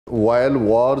while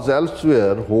wars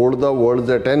elsewhere hold the world's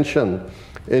attention,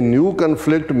 a new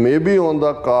conflict may be on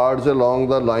the cards along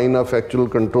the line of actual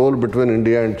control between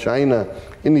India and China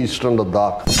in eastern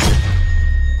Ladakh.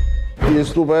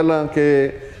 ਇਸ ਤੋਂ ਪਹਿਲਾਂ ਕਿ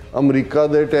America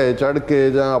ਦੇ ਢਹਿ ਚੜ੍ਹ ਕੇ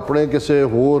ਜਾਂ ਆਪਣੇ ਕਿਸੇ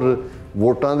ਹੋਰ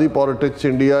ਵੋਟਾਂ ਦੀ ਪੋਲੀਟਿਕਸ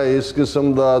ਇੰਡੀਆ ਇਸ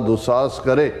ਕਿਸਮ ਦਾ ਦੁਸਾਹਸ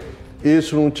ਕਰੇ,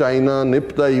 ਇਸ ਨੂੰ ਚਾਈਨਾ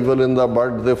ਨਿਪ ਦਾ ਈਵਲ ਇਨ ਦਾ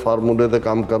ਬਡ ਦੇ ਫਾਰਮੂਲੇ 'ਤੇ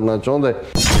ਕੰਮ ਕਰਨਾ ਚਾਹੁੰਦਾ।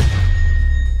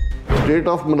 ਸਟੇਟ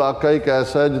ਆਫ ਮਲਾਕਾ ਇੱਕ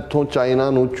ਐਸਾ ਹੈ ਜਿੱਥੋਂ ਚਾਈਨਾ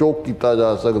ਨੂੰ ਚੋਕ ਕੀਤਾ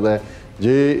ਜਾ ਸਕਦਾ ਹੈ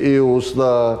ਜੇ ਇਹ ਉਸ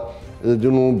ਦਾ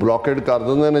ਜਿਹਨੂੰ ਬਲੋਕੇਡ ਕਰ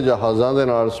ਦਿੰਦੇ ਨੇ ਜਹਾਜ਼ਾਂ ਦੇ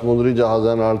ਨਾਲ, ਸਮੁੰਦਰੀ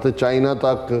ਜਹਾਜ਼ਾਂ ਨਾਲ, ਅਤੇ ਚਾਈਨਾ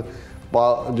ਤੱਕ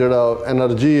ਜਿਹੜਾ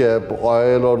ਐਨਰਜੀ ਹੈ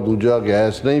ਆਇਲ ਔਰ ਦੂਜਾ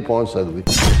ਗੈਸ ਨਹੀਂ ਪਹੁੰਚ ਸਕਦੀ।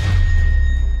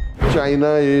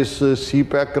 ਚਾਈਨਾ ਇਸ ਸੀ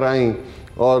ਪੈਕ ਰਾਹੀਂ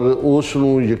ਔਰ ਉਸ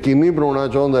ਨੂੰ ਯਕੀਨੀ ਬਣਾਉਣਾ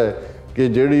ਚਾਹੁੰਦਾ ਹੈ ਕਿ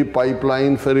ਜਿਹੜੀ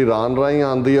ਪਾਈਪਲਾਈਨ ਫਿਰ ਈਰਾਨ ਰਾਹੀਂ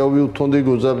ਆਉਂਦੀ ਹੈ ਉਹ ਵੀ ਉੱਥੋਂ ਦੀ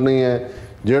ਗੁਜ਼ਰਨੀ ਹੈ,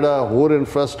 ਜਿਹੜਾ ਹੋਰ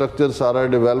ਇਨਫਰਾਸਟਰਕਚਰ ਸਾਰਾ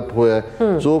ਡਿਵੈਲਪ ਹੋਇਆ।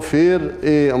 ਸੋ ਫਿਰ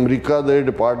ਇਹ ਅਮਰੀਕਾ ਦੇ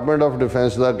ਡਿਪਾਰਟਮੈਂਟ ਆਫ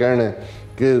ਡਿਫੈਂਸ ਦਾ ਕਹਿਣਾ ਹੈ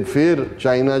ਕਿ ਫਿਰ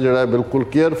ਚਾਈਨਾ ਜਿਹੜਾ ਬਿਲਕੁਲ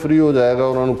ਕੇਅਰ ਫਰੀ ਹੋ ਜਾਏਗਾ,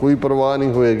 ਉਹਨਾਂ ਨੂੰ ਕੋਈ ਪਰਵਾਹ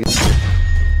ਨਹੀਂ ਹੋਏਗੀ।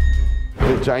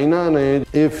 ਤੇ ਚਾਈਨਾ ਨੇ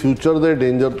ਇਹ ਫਿਊਚਰ ਦੇ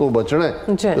ਡੇਂਜਰ ਤੋਂ ਬਚਣਾ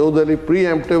ਤੇ ਉਹਦੇ ਲਈ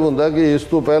ਪ੍ਰੀਐਂਪਟਿਵ ਹੁੰਦਾ ਕਿ ਇਸ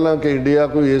ਤੋਂ ਪਹਿਲਾਂ ਕਿ ਇੰਡੀਆ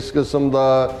ਕੋਈ ਇਸ ਕਿਸਮ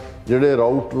ਦਾ ਜਿਹੜੇ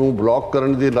ਰਾਊਟ ਨੂੰ ਬਲੌਕ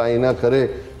ਕਰਨ ਦੀ ਲਾਈਨ ਨਾ ਕਰੇ,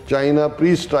 ਚਾਈਨਾ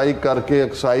ਪ੍ਰੀ ਸਟ੍ਰਾਈਕ ਕਰਕੇ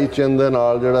ਅਕਸਾਈ ਚਿੰਨ ਦੇ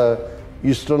ਨਾਲ ਜਿਹੜਾ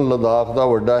ਈਸਟਰਨ ਲਦਾਖ ਦਾ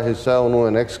ਵੱਡਾ ਹਿੱਸਾ ਉਹਨੂੰ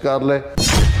ਐਨੈਕਸ ਕਰ ਲੈ।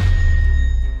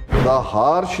 The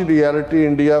harsh reality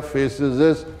India faces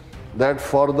is that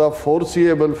for the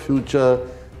foreseeable future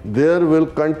there will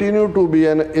continue to be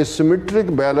an asymmetric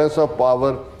balance of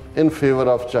power in favor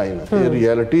of China. ਇਹ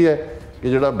reality ਹੈ ਕਿ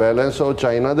ਜਿਹੜਾ ਬੈਲੈਂਸ ਹੈ ਉਹ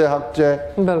ਚਾਈਨਾ ਦੇ ਹੱਕ 'ਚ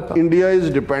ਹੈ। India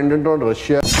is dependent on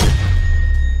Russia.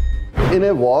 In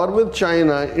a war with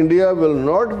China, India will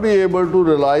not be able to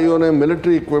rely on a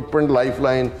military equipment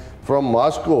lifeline from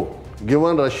Moscow,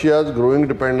 given Russia's growing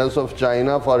dependence of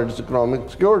China for its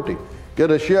economic security. कि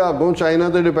Russia अगों China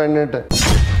ते dependent है।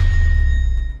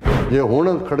 जे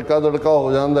हुण खड़का दड़का हो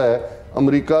जाता है,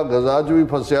 अमरीका गजा च भी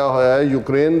फसिया होया है,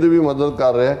 यूक्रेन की भी मदद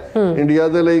कर रहा है, इंडिया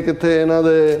दे लई कित्थे इन्हां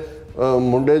दे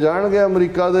मुंडे जाणगे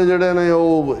अमरीका दे जिहड़े ने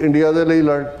वो इंडिया दे लई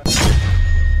लड़।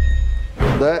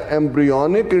 The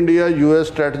embryonic India-US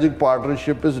strategic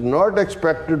partnership is not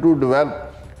expected to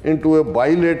develop into a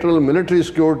bilateral military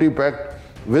security pact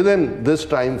within this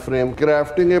time frame.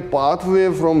 Crafting a pathway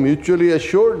from mutually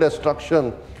assured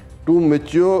destruction to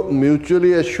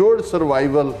mutually assured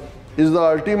survival is the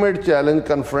ultimate challenge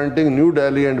confronting New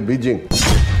Delhi and Beijing.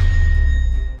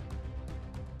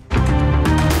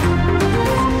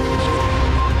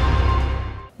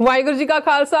 Waheguru ji ਕਾ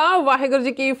ਖਾਲਸਾ, ਵਾਹਿਗੁਰੂ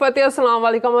ਜੀ ਕੀ ਫਤਿਹ। ਅਸਲਾਮ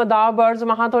ਵਾਲੇਕਮ, ਆਦਾਬ, ਅਰਜ਼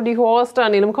ਮਹਾਂ। ਤੁਹਾਡੀ host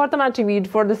Neelam ਖੌਰ ਤੇ ਮੈਂ TV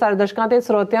four ਦੇ ਸਾਰੇ ਦਰਸ਼ਕਾਂ ਤੇ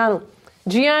ਸਰੋਤਿਆਂ ਨੂੰ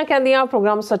ਜੀ ਆਇਆਂ ਕਹਿੰਦੀਆਂ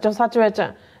ਪ੍ਰੋਗਰਾਮ ਸੱਚੋ ਸੱਚ ਵਿੱਚ,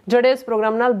 ਜਿਹੜੇ ਇਸ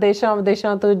ਪ੍ਰੋਗਰਾਮ ਨਾਲ ਦੇਸ਼ਾਂ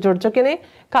ਵਿਦੇਸ਼ਾਂ ਤੋਂ ਜੁੜ ਚੁੱਕੇ ਨੇ।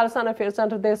 ਖਾਲਸਾ ਅਫੇਅਰ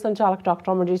ਸੈਂਟਰ ਦੇ ਸੰਚਾਲਕ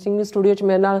ਡਾਕਟਰ ਅਮਰਜੀਤ ਸਿੰਘ ਵੀ ਸਟੂਡੀਓ 'ਚ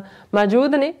ਮੇਰੇ ਨਾਲ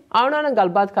ਮੌਜੂਦ ਨੇ। ਉਹਨਾਂ ਨਾਲ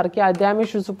ਗੱਲਬਾਤ ਕਰਕੇ ਅੱਜ ਦੇ ਅਹਿਮ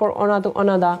ਇਸ਼ੂਜ਼ ਉੱਪਰ ਉਹਨਾਂ ਤੋਂ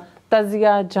ਉਹਨਾਂ ਦਾ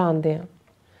ਤਜਜ਼ੀਆ ਜਾਣਦੇ ਹਾਂ।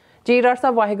 ਜੀ ਡਾਕਟਰ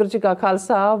ਸਾਹਿਬ, ਵਾਹਿਗੁਰੂ ਜੀ ਕਾ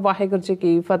ਖਾਲਸਾ, ਵਾਹਿਗੁਰੂ ਜੀ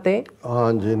ਕੀ ਫਤਿਹ।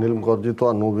 ਹਾਂਜੀ ਨੀਲਮ ਕੌਰ ਜੀ,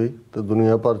 ਤੁਹਾਨੂੰ ਵੀ ਤੇ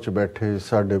ਦੁਨੀਆ ਭਰ 'ਚ ਬੈਠੇ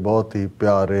ਸਾਡੇ ਬਹੁਤ ਹੀ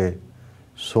ਪਿਆਰੇ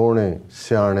ਸੋਹਣੇ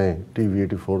ਸਿਆਣੇ ਟੀਵੀ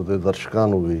 84 ਦੇ ਦਰਸ਼ਕਾਂ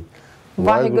ਨੂੰ ਵੀ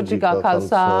ਵਾਹਿਗੁਰੂ ਜੀ ਕਾ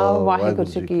ਖਾਲਸਾ, ਵਾਹਿਗੁਰੂ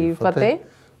ਜੀ ਕੀ ਫਤਿਹ।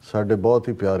 ਸਾਡੇ ਬਹੁਤ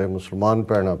ਹੀ ਪਿਆਰੇ ਮੁਸਲਮਾਨ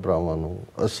ਭੈਣਾਂ ਭਰਾਵਾਂ ਨੂੰ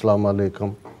ਅਸਲਾਮ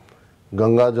ਅਲੈਕਮ।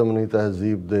 ਗੰਗਾ ਜਮਨੀ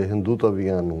ਤਹਿਜ਼ੀਬ ਦੇ ਹਿੰਦੂ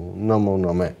ਤਵੀਆਂ ਨੂੰ ਨਮੋ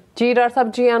ਨਮੇ। ਜੀ ਡਾਕਟਰ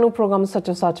ਸਾਹਿਬ, ਜੀ ਆਇਆਂ ਨੂੰ ਪ੍ਰੋਗਰਾਮ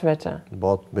ਸੱਚੋ ਸੱਚ ਵਿੱਚ।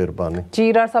 ਬਹੁਤ ਮਿਹਰਬਾਨੀ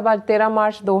ਜੀ ਡਾਕਟਰ ਸਾਹਿਬ। ਅੱਜ 13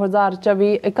 ਮਾਰਚ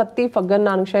 2024, 31 ਫੱਗਣ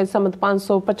ਨਾਨਕ ਸ਼ਾਹੀ ਸੰਮਤ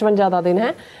 555 ਦਾ ਦਿਨ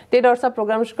ਹੈ। ਤੇ ਡਾਕਟਰ ਸਾਹਿਬ,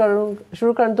 ਪ੍ਰੋਗਰਾਮ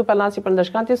ਸ਼ੁਰੂ ਕਰਨ ਤੋਂ ਪਹਿਲਾਂ ਅਸੀਂ ਆਪਣੇ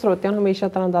ਦਰਸ਼ਕਾਂ ਤੇ ਸਰੋਤਿਆਂ ਨੂੰ ਹਮੇਸ਼ਾ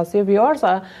ਤਰ੍ਹਾਂ ਦੱਸਿਓ ਵਿਊਅਰਸ,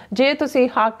 ਜੇ ਤੁਸੀਂ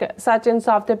ਹੱਕ, ਸੱਚ,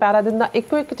 ਇਨਸਾਫ ਤੇ ਪੈਰਾ ਦਿਨ ਦਾ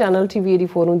ਇੱਕੋ ਇੱਕ ਚੈਨਲ ਟੀਵੀ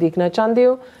 84 ਨੂੰ ਦੇਖਣਾ ਚਾਹੁੰਦੇ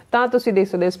ਹੋ ਤਾਂ ਤੁਸੀਂ ਦੇਖ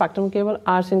ਸਕਦੇ ਹੋ ਸਪੈਕਟਰਮ ਕੇਬਲ,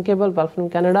 ਆਰਸਨ ਕੇਬਲ, ਬਲਫਨ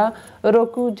ਕੈਨੇਡਾ,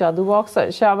 ਰੋਕੂ, ਜਾਦੂ ਬਾਕਸ,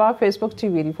 ਸ਼ਾਵਾ, ਫੇਸਬੁੱਕ,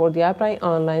 ਟੀਵੀ 84 ਦੀ ਐਪ ਰਾਹੀਂ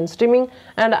online streaming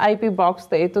and IP box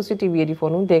ਤੇ ਤੁਸੀਂ ਟੀਵੀ 84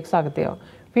 ਨੂੰ ਦੇਖ ਸਕਦੇ ਹੋ।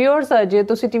 ਵਿਊਅਰਸ, ਜੇ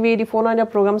ਤੁਸੀਂ ਟੀਵੀ 84 ਨਾਲ ਜਾਂ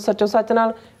ਪ੍ਰੋਗਰਾਮ ਸੱਚੋ ਸੱਚ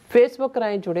ਨਾਲ ਫੇਸਬੁੱਕ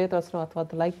ਰਾਹੀਂ ਜੁੜੇ ਤਾਂ ਉਸ ਨੂੰ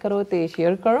ਵੱਧ ਲਾਈਕ ਕਰੋ ਤੇ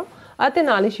ਸ਼ੇਅਰ ਕਰੋ ਅਤੇ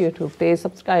ਨਾਲ ਹੀ YouTube ਤੇ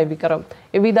ਸਬਸਕ੍ਰਾਈਬ ਵੀ ਕਰੋ।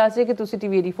 ਇਹ ਵੀ ਦੱਸਿਏ ਕਿ ਤੁਸੀਂ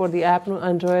ਟੀਵੀ 84 ਦੀ ਐਪ ਨੂੰ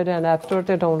ਐਂਡਰੋਇਡ ਐਂਡ ਐਪ ਸਟੋਰ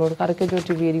ਤੇ ਡਾਊਨਲੋਡ ਕਰਕੇ ਜੋ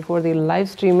ਟੀਵੀ 84 ਦੀ ਲਾਈਵ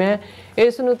ਸਟ੍ਰੀਮ ਹੈ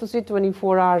ਇਸ ਨੂੰ ਤੁਸੀਂ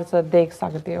 24 ਆਵਰਸ ਦੇਖ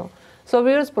ਸਕਦੇ ਹੋ। ਸੋ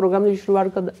ਵਿਊਅਰਸ, ਪ੍ਰੋਗਰਾਮ ਦੀ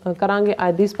ਸ਼ੁਰੂਆਤ ਕਰਾਂਗੇ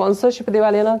ਅੱਜ ਦੀ ਸਪਾਂਸਰਸ਼ਿਪ ਦੇ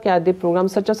ਵਾਲੇ ਨਾਲ ਕਿ ਅੱਜ ਦੇ ਪ੍ਰੋਗਰਾਮ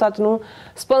ਸੱਚੋ ਸੱਚ ਨੂੰ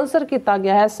ਸਪਾਂਸਰ ਕੀਤਾ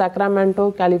ਗਿਆ ਹੈ ਸੈਕਰਾਮੈਂਟੋ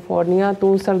ਕੈਲੀਫੋਰਨੀਆ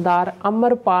ਤੋਂ ਸਰਦਾਰ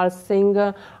Amarpal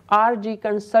Singh RG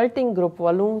consulting group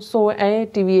ਵੱਲੋਂ। ਸੋ ਇਹ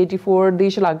ਟੀਵੀ 84 ਦੀ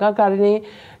ਸ਼ਲਾਘਾ ਕਰ ਰਹੇ ਨੇ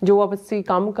ਜੋ ਅਸੀਂ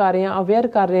ਕੰਮ ਕਰ ਰਹੇ ਹਾਂ, ਅਵੇਅਰ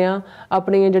ਕਰ ਰਹੇ ਹਾਂ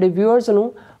ਆਪਣੇ ਜਿਹੜੇ ਵਿਊਅਰਸ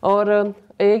ਨੂੰ, ਔਰ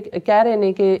ਇਹ ਕਹਿ ਰਹੇ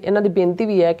ਨੇ ਕਿ ਇਹਨਾਂ ਦੀ ਬੇਨਤੀ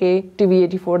ਵੀ ਹੈ ਕਿ ਟੀਵੀ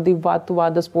 84 ਦੀ ਵੱਧ ਤੋਂ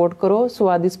ਵੱਧ ਸਪੋਰਟ ਕਰੋ।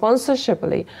 ਸੋ ਅੱਜ ਦੀ ਸਪਾਂਸਰਸ਼ਿਪ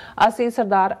ਲਈ ਅਸੀਂ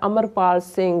ਸਰਦਾਰ Amarpal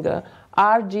Singh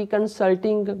RG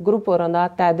consulting group ਹੋਰਾਂ ਦਾ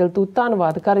ਤਹਿ ਦਿਲ ਤੋਂ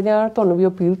ਧੰਨਵਾਦ ਕਰਦੇ ਹਾਂ। ਤੁਹਾਨੂੰ ਵੀ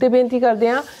ਅਪੀਲ ਤੇ ਬੇਨਤੀ ਕਰਦੇ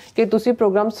ਹਾਂ ਕਿ ਤੁਸੀਂ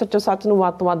ਪ੍ਰੋਗਰਾਮ ਸੱਚੋ ਸੱਚ ਨੂੰ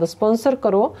ਵੱਧ ਤੋਂ ਵੱਧ ਸਪਾਂਸਰ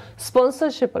ਕਰੋ।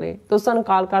 ਸਪਾਂਸਰਸ਼ਿਪ ਲਈ ਤੁਸੀਂ ਸਾਨੂੰ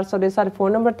ਕਾਲ ਕਰ ਸਕਦੇ ਸਾਡੇ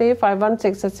ਫੋਨ ਨੰਬਰ ਤੇ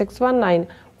 51666194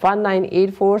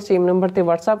 1984 ਸੇਮ ਨੰਬਰ ਤੇ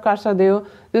WhatsApp ਕਰ ਸਕਦੇ ਹੋ।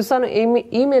 ਤੁਸੀਂ ਸਾਨੂੰ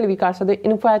ਈਮੇਲ ਵੀ ਕਰ ਸਕਦੇ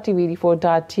ਹੋ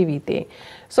info@tv4.tv ਤੇ।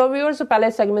 ਸੋ ਵਿਊਅਰਸ, ਪਹਿਲੇ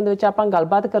ਸੈਗਮੈਂਟ ਦੇ ਵਿੱਚ ਆਪਾਂ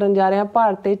ਗੱਲਬਾਤ ਕਰਨ ਜਾ ਰਹੇ ਹਾਂ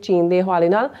ਭਾਰਤ ਤੇ ਚੀਨ ਦੇ ਹਵਾਲੇ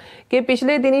ਨਾਲ ਕਿ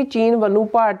ਪਿਛਲੇ ਦਿਨੀ ਚੀਨ ਵੱਲੋਂ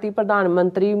ਭਾਰਤੀ ਪ੍ਰਧਾਨ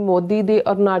ਮੰਤਰੀ ਮੋਦੀ ਦੇ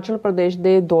ਅਰੁਣਾਚਲ ਪ੍ਰਦੇਸ਼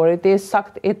ਦੇ ਦੌਰੇ ਤੇ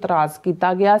ਸਖਤ ਇਤਰਾਜ਼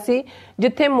ਕੀਤਾ ਗਿਆ ਸੀ,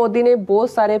 ਜਿੱਥੇ ਮੋਦੀ ਨੇ ਬਹੁਤ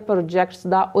ਸਾਰੇ ਪ੍ਰੋਜੈਕਟਸ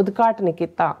ਦਾ ਉਦਘਾਟਨ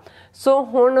ਕੀਤਾ। ਸੋ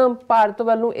ਹੁਣ ਭਾਰਤ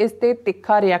ਵੱਲੋਂ ਇਸ ਤੇ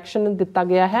ਤਿੱਖਾ ਰਿਐਕਸ਼ਨ ਦਿੱਤਾ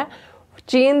ਗਿਆ ਹੈ।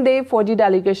 ਚੀਨ ਦੇ ਫੌਜੀ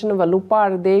ਡੈਲੀਗੇਸ਼ਨ ਵੱਲੋਂ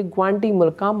ਭਾਰਤ ਦੇ ਗੁਆਂਢੀ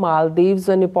ਮੁਲਕਾਂ ਮਾਲਦੀਵਜ਼,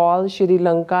 ਨੇਪਾਲ,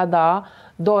 ਸ਼੍ਰੀਲੰਕਾ ਦਾ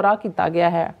ਦੌਰਾ ਕੀਤਾ ਗਿਆ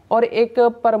ਹੈ ਔਰ ਇੱਕ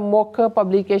ਪ੍ਰਮੁੱਖ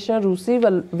ਪਬਲੀਕੇਸ਼ਨ ਰੂਸੀ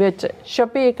ਵਿੱਚ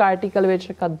ਛਪੇ ਇੱਕ ਆਰਟੀਕਲ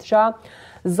ਵਿੱਚ ਖਦਸ਼ਾ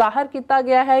ਜ਼ਾਹਰ ਕੀਤਾ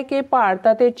ਗਿਆ ਹੈ ਕਿ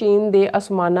ਭਾਰਤ ਅਤੇ ਚੀਨ ਦੇ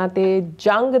ਅਸਮਾਨਾਂ ਤੇ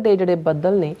ਜੰਗ ਦੇ ਜਿਹੜੇ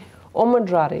ਬੱਦਲ ਨੇ ਉਹ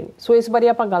ਮੰਡਰਾ ਰਹੇ ਨੇ। ਸੋ ਇਸ ਬਾਰੇ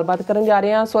ਆਪਾਂ ਗੱਲਬਾਤ ਕਰਨ ਜਾ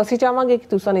ਰਹੇ ਹਾਂ। ਸੋ ਅਸੀਂ ਚਾਹਾਂਗੇ ਕਿ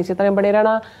ਤੁਸੀਂ ਇਸੇ ਤਰ੍ਹਾਂ ਬਣੇ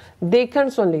ਰਹਿਣਾ। ਦੇਖਣ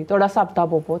ਸੁਣ ਲਈ ਤੁਹਾਡਾ ਸਭ ਦਾ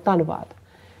ਬਹੁਤ ਬਹੁਤ ਧੰਨਵਾਦ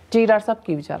ਜੀ। ਡਾਕਟਰ ਸਾਹਿਬ,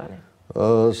 ਕੀ ਵਿਚਾਰਾਂ ਨੇ?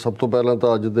 ਸਭ ਤੋਂ ਪਹਿਲਾਂ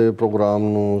ਤਾਂ ਅੱਜ ਦੇ ਪ੍ਰੋਗਰਾਮ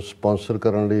ਨੂੰ ਸਪਾਂਸਰ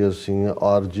ਕਰਨ ਲਈ ਅਸੀਂ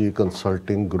ਆਰਜੀ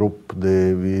ਕੰਸਲਟਿੰਗ ਗਰੁੱਪ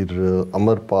ਦੇ ਵੀਰ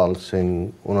ਅਮਰਪਾਲ ਸਿੰਘ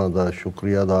ਉਹਨਾਂ ਦਾ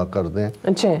ਸ਼ੁਕਰੀਆ ਅਦਾ ਕਰਦੇ ਹਾਂ।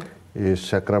 ਅੱਛਾ, ਇਹ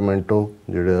ਸੈਕਰਾਮੈਂਟੋ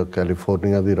ਜਿਹੜਾ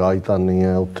ਕੈਲੀਫੋਰਨੀਆ ਦੀ ਰਾਜਧਾਨੀ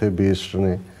ਹੈ ਉੱਥੇ ਬੇਸਡ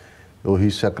ਨੇ। ਉਹੀ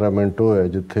ਸੈਕਰਾਮੈਂਟੋ ਹੈ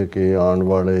ਜਿੱਥੇ ਕਿ ਆਉਣ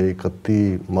ਵਾਲੇ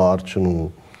 31 ਮਾਰਚ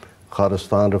ਨੂੰ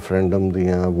ਖਾਲਿਸਤਾਨ ਰੈਫਰੈਂਡਮ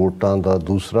ਦੀਆਂ ਵੋਟਾਂ ਦਾ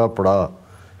ਦੂਸਰਾ ਪੜਾਅ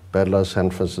ਪਹਿਲਾ ਸੈਨ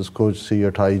ਫਰਾਂਸਿਸਕੋ 'ਚ ਸੀ,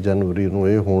 28 ਜਨਵਰੀ ਨੂੰ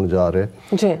ਇਹ ਹੋਣ ਜਾ ਰਿਹਾ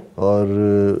ਜੀ। ਔਰ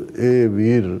ਇਹ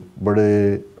ਵੀਰ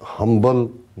ਬੜੇ ਹੰਬਲ,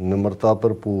 ਨਿਮਰਤਾ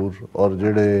ਭਰਪੂਰ ਔਰ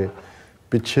ਜਿਹੜੇ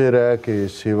ਪਿੱਛੇ ਰਹਿ ਕੇ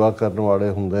ਸੇਵਾ ਕਰਨ ਵਾਲੇ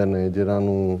ਹੁੰਦੇ ਨੇ, ਜਿਨ੍ਹਾਂ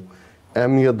ਨੂੰ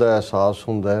ਅਹਿਮੀਅਤ ਦਾ ਅਹਿਸਾਸ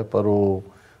ਹੁੰਦਾ ਹੈ, ਪਰ ਉਹ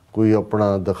ਕੋਈ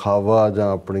ਆਪਣਾ ਦਿਖਾਵਾ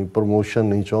ਜਾਂ ਆਪਣੀ ਪ੍ਰਮੋਸ਼ਨ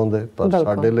ਨਹੀਂ ਚਾਹੁੰਦੇ। ਪਰ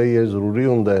ਸਾਡੇ ਲਈ ਇਹ ਜ਼ਰੂਰੀ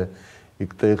ਹੁੰਦਾ ਹੈ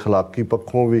ਇੱਕ ਤਾਂ ਅਖਲਾਕੀ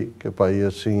ਪੱਖੋਂ ਵੀ ਕਿ ਭਾਈ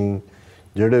ਅਸੀਂ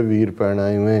ਜਿਹੜੇ ਵੀਰ ਭੈਣਾਂ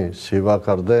ਇਵੇਂ ਸੇਵਾ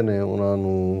ਕਰਦੇ ਨੇ ਉਹਨਾਂ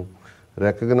ਨੂੰ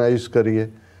ਰੈਕਗਨਾਈਜ਼ ਕਰੀਏ।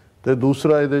 ਅਤੇ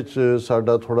ਦੂਸਰਾ ਇਹਦੇ 'ਚ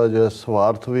ਸਾਡਾ ਥੋੜ੍ਹਾ ਜਿਹਾ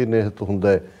ਸਵਾਰਥ ਵੀ ਨਿਹਿਤ ਹੁੰਦਾ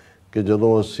ਹੈ ਕਿ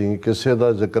ਜਦੋਂ ਅਸੀਂ ਕਿਸੇ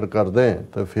ਦਾ ਜ਼ਿਕਰ ਕਰਦੇ ਹਾਂ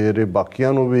ਤਾਂ ਫਿਰ ਇਹ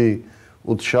ਬਾਕੀਆਂ ਨੂੰ ਵੀ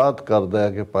ਉਤਸ਼ਾਹਿਤ ਕਰਦਾ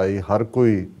ਹੈ ਕਿ ਭਾਈ ਹਰ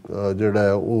ਕੋਈ ਜਿਹੜਾ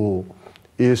ਹੈ ਉਹ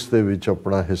ਇਸ ਦੇ ਵਿੱਚ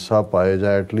ਆਪਣਾ ਹਿੱਸਾ ਪਾਏ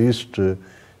ਜਾਂ ਐਟਲੀਸਟ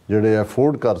ਜਿਹੜੇ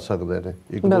ਅਫੋਰਡ ਕਰ ਸਕਦੇ ਨੇ।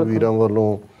 ਇੱਕ ਦੋ ਵੀਰਾਂ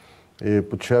ਵੱਲੋਂ ਇਹ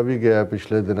ਪੁੱਛਿਆ ਵੀ ਗਿਆ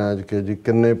ਪਿਛਲੇ ਦਿਨਾਂ 'ਚ ਕਿ ਜੀ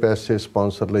ਕਿੰਨੇ ਪੈਸੇ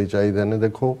ਸਪਾਂਸਰ ਲਈ ਚਾਹੀਦੇ ਨੇ।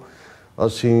 ਦੇਖੋ,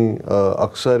 ਅਸੀਂ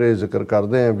ਅਕਸਰ ਇਹ ਜ਼ਿਕਰ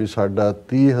ਕਰਦੇ ਹਾਂ ਵੀ ਸਾਡਾ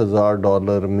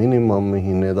 $30,000 ਮਿਨੀਮਮ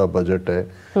ਮਹੀਨੇ ਦਾ ਬਜਟ ਹੈ।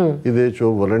 ਇਹਦੇ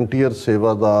 'ਚੋਂ ਵਲੰਟੀਅਰ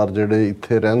ਸੇਵਾਦਾਰ ਜਿਹੜੇ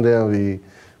ਇੱਥੇ ਰਹਿੰਦਿਆਂ ਵੀ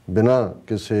ਬਿਨਾਂ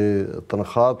ਕਿਸੇ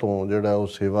ਤਨਖਾਹ ਤੋਂ ਜਿਹੜਾ ਉਹ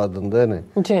ਸੇਵਾ ਦਿੰਦੇ ਨੇ,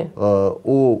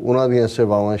 ਉਹ ਉਹਨਾਂ ਦੀਆਂ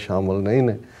ਸੇਵਾਵਾਂ ਸ਼ਾਮਲ ਨਹੀਂ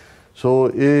ਨੇ। ਸੋ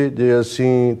ਇਹ ਜੇ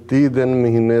ਅਸੀਂ 30 ਦਿਨ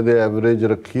ਮਹੀਨੇ ਦੇ ਐਵਰੇਜ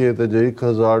ਰੱਖੀਏ ਅਤੇ ਜੇ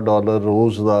 $1,000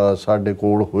 ਰੋਜ਼ ਦਾ ਸਾਡੇ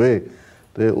ਕੋਲ ਹੋਏ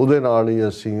ਅਤੇ ਉਹਦੇ ਨਾਲ ਹੀ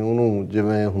ਅਸੀਂ ਉਹਨੂੰ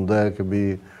ਜਿਵੇਂ ਹੁੰਦਾ ਹੈ ਕਿ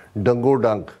ਵੀ ਡੰਗੋ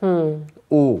ਡੰਗ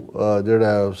ਉਹ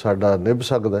ਜਿਹੜਾ ਸਾਡਾ ਨਿਭ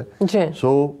ਸਕਦਾ।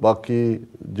 ਸੋ ਬਾਕੀ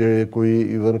ਜੇ ਕੋਈ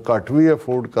ਈਵਨ ਘੱਟ ਵੀ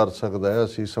ਅਫੋਰਡ ਕਰ ਸਕਦਾ ਹੈ,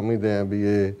 ਅਸੀਂ ਸਮਝਦੇ ਹਾਂ ਵੀ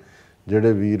ਇਹ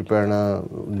ਜਿਹੜੇ ਵੀਰ ਭੈਣਾਂ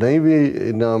ਨਹੀਂ ਵੀ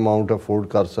ਇੰਨਾ ਅਮਾਊਂਟ ਅਫੋਰਡ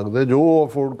ਕਰ ਸਕਦੇ, ਜੋ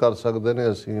ਅਫੋਰਡ ਕਰ ਸਕਦੇ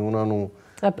ਨੇ ਅਸੀਂ ਉਹਨਾਂ ਨੂੰ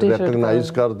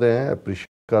ਰੈਕਗਨਾਈਜ਼ ਕਰਦੇ ਹਾਂ, ਐਪਰੀਸ਼ੀਏਟ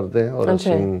ਕਰਦੇ ਹਾਂ ਔਰ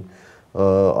ਅਸੀਂ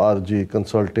ਆਰਜੀ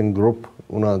ਕੰਸਲਟਿੰਗ ਗਰੁੱਪ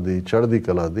ਉਹਨਾਂ ਦੀ ਚੜ੍ਹਦੀ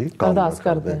ਕਲਾ ਦੀ ਕਾਮਨਾ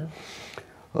ਕਰਦੇ ਹਾਂ।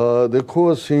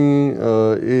 ਦੇਖੋ, ਅਸੀਂ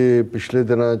ਇਹ ਪਿਛਲੇ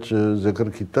ਦਿਨਾਂ 'ਚ ਜ਼ਿਕਰ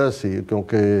ਕੀਤਾ ਸੀ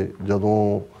ਕਿਉਂਕਿ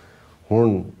ਜਦੋਂ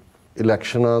ਹੁਣ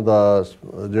ਇਲੈਕਸ਼ਨਾਂ ਦਾ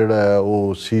ਜਿਹੜਾ ਹੈ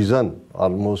ਉਹ ਸੀਜ਼ਨ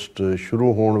ਆਲਮੋਸਟ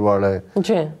ਸ਼ੁਰੂ ਹੋਣ ਵਾਲਾ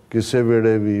ਹੈ। ਕਿਸੇ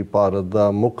ਵੇਲੇ ਵੀ ਭਾਰਤ ਦਾ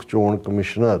ਮੁੱਖ ਚੋਣ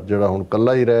ਕਮਿਸ਼ਨਰ ਜਿਹੜਾ ਹੁਣ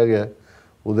ਇਕੱਲਾ ਹੀ ਰਹਿ ਗਿਆ,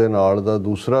 ਉਹਦੇ ਨਾਲ ਦਾ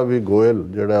ਦੂਸਰਾ ਵੀ ਗੋਇਲ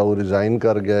ਜਿਹੜਾ ਉਹ ਰਿਜ਼ਾਈਨ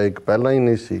ਕਰ ਗਿਆ, ਇੱਕ ਪਹਿਲਾਂ ਹੀ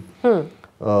ਨਹੀਂ ਸੀ।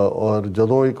 ਔਰ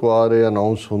ਜਦੋਂ ਇੱਕ ਵਾਰ ਇਹ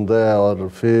ਅਨਾਊਂਸ ਹੁੰਦਾ ਹੈ ਔਰ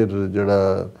ਫਿਰ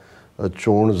ਜਿਹੜਾ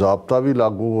ਚੋਣ ਜ਼ਾਬਤਾ ਵੀ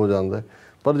ਲਾਗੂ ਹੋ ਜਾਂਦਾ।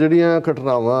 ਪਰ ਜਿਹੜੀਆਂ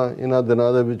ਘਟਨਾਵਾਂ ਇਹਨਾਂ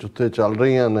ਦਿਨਾਂ ਦੇ ਵਿੱਚ ਉੱਥੇ ਚੱਲ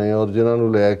ਰਹੀਆਂ ਨੇ ਔਰ ਜਿਨ੍ਹਾਂ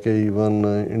ਨੂੰ ਲੈ ਕੇ ਈਵਨ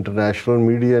ਇੰਟਰਨੈਸ਼ਨਲ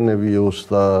ਮੀਡੀਆ ਨੇ ਵੀ ਉਸ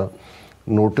ਦਾ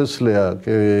ਨੋਟਿਸ ਲਿਆ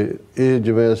ਕਿ ਇਹ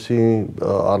ਜਿਵੇਂ ਅਸੀਂ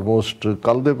ਆਲਮੋਸਟ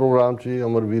ਕੱਲ੍ਹ ਦੇ ਪ੍ਰੋਗਰਾਮ 'ਚ ਹੀ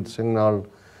ਅਮਰਜੀਤ ਸਿੰਘ ਨਾਲ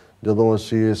ਜਦੋਂ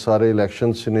ਅਸੀਂ ਇਹ ਸਾਰੇ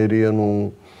ਇਲੈਕਸ਼ਨ ਸਿਨੇਰੀਓ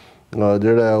ਨੂੰ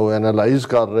ਜਿਹੜਾ ਉਹ ਐਨਾਲਾਈਜ਼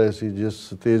ਕਰ ਰਹੇ ਸੀ, ਜਿਸ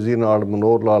ਤੇਜ਼ੀ ਨਾਲ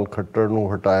ਮਨੋਹਰ ਲਾਲ ਖੱਟੜ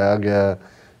ਨੂੰ ਹਟਾਇਆ ਗਿਆ,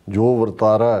 ਜੋ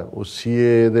ਵਰਤਾਰਾ ਉਹ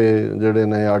CAA ਦੇ ਜਿਹੜੇ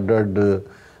ਨੇ ਅੱਡ ਅੱਡ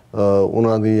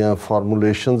ਉਹਨਾਂ ਦੀਆਂ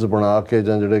ਫਾਰਮੂਲੇਸ਼ਨਸ ਬਣਾ ਕੇ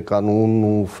ਜਾਂ ਜਿਹੜੇ ਕਾਨੂੰਨ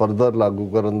ਨੂੰ ਫਰਦਰ ਲਾਗੂ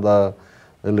ਕਰਨ ਦਾ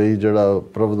ਲਈ ਜਿਹੜਾ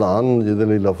ਪ੍ਰਵਧਾਨ ਜਿਹਦੇ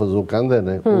ਲਈ ਲਫ਼ਜ਼ ਉਹ ਕਹਿੰਦੇ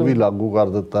ਨੇ ਉਹ ਵੀ ਲਾਗੂ ਕਰ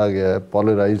ਦਿੱਤਾ ਗਿਆ।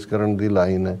 ਪੋਲਰਾਈਜ਼ ਕਰਨ ਦੀ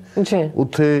ਲਾਈਨ ਹੈ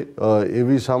ਉੱਥੇ। ਇਹ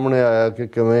ਵੀ ਸਾਹਮਣੇ ਆਇਆ ਕਿ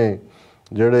ਕਿਵੇਂ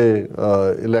ਜਿਹੜੇ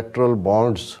ਇਲੈਕਟਰਲ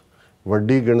ਬੌਂਡਸ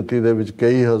ਵੱਡੀ ਗਿਣਤੀ ਦੇ ਵਿੱਚ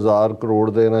ਕਈ ਹਜ਼ਾਰ ਕਰੋੜ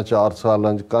ਦੇ ਇਹਨਾਂ 4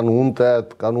 ਸਾਲਾਂ 'ਚ ਕਾਨੂੰਨ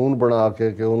ਤਹਿਤ ਕਾਨੂੰਨ ਬਣਾ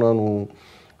ਕੇ ਕਿ ਉਹਨਾਂ ਨੂੰ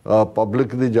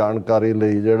ਪਬਲਿਕ ਦੀ ਜਾਣਕਾਰੀ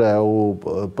ਲਈ ਜਿਹੜਾ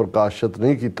ਉਹ ਪ੍ਰਕਾਸ਼ਿਤ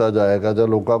ਨਹੀਂ ਕੀਤਾ ਜਾਏਗਾ ਜਾਂ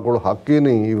ਲੋਕਾਂ ਕੋਲ ਹੱਕ ਹੀ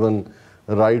ਨਹੀਂ ਈਵਨ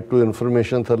ਰਾਈਟ ਟੂ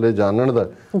ਇਨਫੋਰਮੇਸ਼ਨ ਥੱਲੇ ਜਾਣਨ ਦਾ।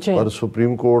 ਪਰ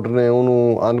ਸੁਪਰੀਮ ਕੋਰਟ ਨੇ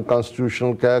ਉਹਨੂੰ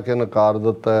ਅਨਕਨਸਟੀਟਿਊਸ਼ਨਲ ਕਹਿ ਕੇ ਨਕਾਰ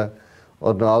ਦਿੱਤਾ ਹੈ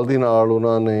ਔਰ ਨਾਲ ਦੀ ਨਾਲ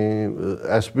ਉਹਨਾਂ ਨੇ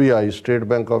SBI state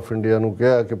bank of India ਨੂੰ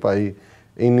ਕਿਹਾ ਕਿ ਭਾਈ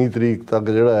ਇੰਨੀ ਤਰੀਕ ਤੱਕ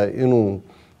ਜਿਹੜਾ ਹੈ ਇਹਨੂੰ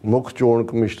ਮੁੱਖ ਚੋਣ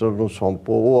ਕਮਿਸ਼ਨਰ ਨੂੰ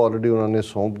ਸੌਂਪੋ। ਉਹ ਆਲਰੇਡੀ ਉਹਨਾਂ ਨੇ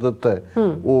ਸੌਂਪ ਦਿੱਤਾ ਹੈ।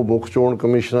 ਉਹ ਮੁੱਖ ਚੋਣ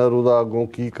ਕਮਿਸ਼ਨਰ ਉਹਦਾ ਅੱਗੋਂ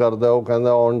ਕੀ ਕਰਦਾ, ਉਹ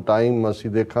ਕਹਿੰਦਾ ਔਨ ਟਾਈਮ ਅਸੀਂ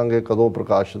ਦੇਖਾਂਗੇ ਕਦੋਂ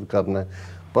ਪ੍ਰਕਾਸ਼ਿਤ ਕਰਨਾ।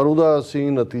 ਪਰ ਉਹਦਾ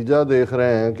ਅਸੀਂ ਨਤੀਜਾ ਦੇਖ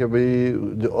ਰਹੇ ਹਾਂ ਕਿ ਬਈ,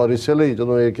 ਔਰ ਇਸੇ ਲਈ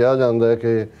ਜਦੋਂ ਇਹ ਕਿਹਾ ਜਾਂਦਾ ਹੈ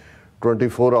ਕਿ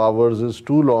 24 hours is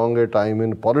to long A time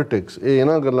in politics, ਇਹ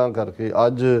ਇਹਨਾਂ ਗੱਲਾਂ ਕਰਕੇ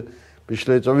ਅੱਜ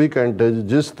ਪਿਛਲੇ 24 ਘੰਟੇ 'ਚ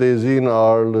ਜਿਸ ਤੇਜ਼ੀ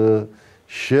ਨਾਲ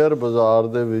ਸ਼ੇਅਰ ਬਾਜ਼ਾਰ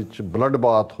ਦੇ ਵਿੱਚ ਬਲੱਡ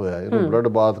ਬਾਥ ਹੋਇਆ, ਇਹਨੂੰ ਬਲੱਡ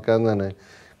ਬਾਥ ਕਹਿੰਦੇ ਨੇ,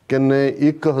 ਕਿੰਨੇ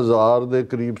 1000 ਦੇ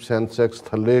ਕਰੀਬ ਸੈਂਸੈਕਸ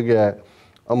ਥੱਲੇ ਗਿਆ।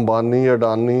 ਅੰਬਾਨੀ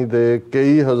ਅਡਾਨੀ ਦੇ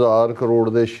ਕਈ ਹਜ਼ਾਰ ਕਰੋੜ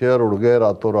ਦੇ ਸ਼ੇਅਰ ਉੜ ਗਏ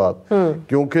ਰਾਤੋਂ ਰਾਤ,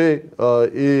 ਕਿਉਂਕਿ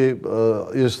ਇਹ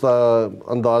ਇਸ ਦਾ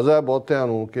ਅੰਦਾਜ਼ਾ ਹੈ ਬਹੁਤਿਆਂ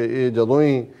ਨੂੰ ਕਿ ਇਹ ਜਦੋਂ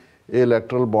ਹੀ ਇਹ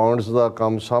ਇਲੈਕਟਰਲ ਬੌਂਡਸ ਦਾ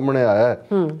ਕੰਮ ਸਾਹਮਣੇ ਆਇਆ,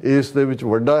 ਇਸ ਦੇ ਵਿੱਚ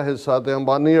ਵੱਡਾ ਹਿੱਸਾ ਤੇ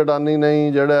ਅੰਬਾਨੀ ਅਡਾਨੀ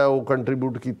ਨੇ ਜਿਹੜਾ ਉਹ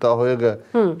ਕੰਟਰੀਬਿਊਟ ਕੀਤਾ ਹੋਏਗਾ,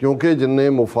 ਕਿਉਂਕਿ ਜਿੰਨੇ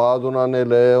ਮੁਫਾਦ ਉਹਨਾਂ ਨੇ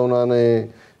ਲਏ, ਉਹਨਾਂ ਨੇ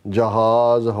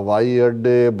ਜਹਾਜ਼, ਹਵਾਈ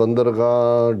ਅੱਡੇ,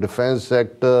 ਬੰਦਰਗਾਹ, ਡਿਫੈਂਸ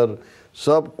ਸੈਕਟਰ,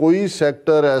 ਸਭ, ਕੋਈ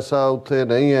ਸੈਕਟਰ ਐਸਾ ਉੱਥੇ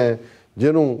ਨਹੀਂ ਹੈ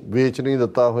ਜਿਹਨੂੰ ਵੇਚ ਨਹੀਂ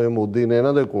ਦਿੱਤਾ ਹੋਇਆ ਮੋਦੀ ਨੇ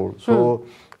ਇਹਨਾਂ ਦੇ ਕੋਲ। ਸੋ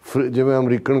ਜਿਵੇਂ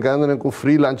ਅਮਰੀਕਨ ਕਹਿੰਦੇ ਨੇ, ਕੋਈ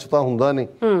ਫ੍ਰੀ ਲੰਚ ਤਾਂ ਹੁੰਦਾ ਨਹੀਂ,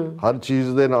 ਹਰ ਚੀਜ਼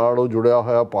ਦੇ ਨਾਲ ਉਹ ਜੁੜਿਆ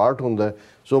ਹੋਇਆ ਪਾਰਟ ਹੁੰਦਾ।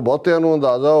 ਸੋ ਬਹੁਤਿਆਂ ਨੂੰ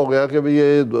ਅੰਦਾਜ਼ਾ ਹੋ ਗਿਆ ਕਿ ਵੀ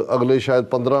ਇਹ ਅਗਲੇ ਸ਼ਾਇਦ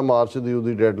 15 ਮਾਰਚ ਦੀ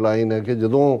ਉਹਦੀ ਡੈਡਲਾਈਨ ਹੈ ਕਿ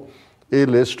ਜਦੋਂ ਇਹ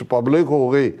ਲਿਸਟ ਪਬਲਿਕ ਹੋ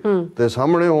ਗਈ ਤੇ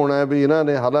ਸਾਹਮਣੇ ਹੋਣਾ ਹੈ ਵੀ ਇਹਨਾਂ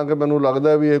ਨੇ, ਹਾਲਾਂਕਿ ਮੈਨੂੰ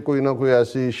ਲੱਗਦਾ ਵੀ ਇਹ ਕੋਈ ਨਾ ਕੋਈ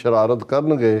ਐਸੀ ਸ਼ਰਾਰਤ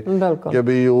ਕਰਨਗੇ ਕਿ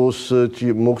ਵੀ ਉਸ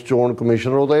ਮੁੱਖ ਚੋਣ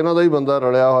ਕਮਿਸ਼ਨਰ, ਉਹ ਤਾਂ ਇਹਨਾਂ ਦਾ ਹੀ ਬੰਦਾ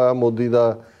ਰਲਿਆ ਹੋਇਆ ਮੋਦੀ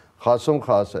ਦਾ ਖਾਸਮ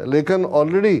ਖਾਸ ਹੈ। ਲੇਕਿਨ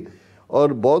ਆਲਰੇਡੀ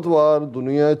ਔਰ ਬਹੁਤ ਵਾਰ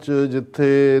ਦੁਨੀਆ 'ਚ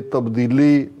ਜਿੱਥੇ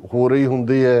ਤਬਦੀਲੀ ਹੋ ਰਹੀ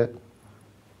ਹੁੰਦੀ ਹੈ,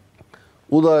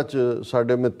 ਉਹਦਾ 'ਚ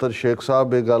ਸਾਡੇ ਮਿੱਤਰ ਸ਼ੇਖ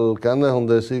ਸਾਹਿਬ ਇਹ ਗੱਲ ਕਹਿੰਦੇ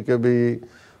ਹੁੰਦੇ ਸੀ ਕਿ ਵੀ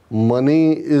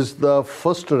money is the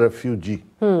first refugee,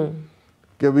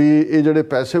 ਕਿ ਵੀ ਇਹ ਜਿਹੜੇ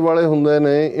ਪੈਸੇ ਵਾਲੇ ਹੁੰਦੇ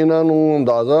ਨੇ ਇਹਨਾਂ ਨੂੰ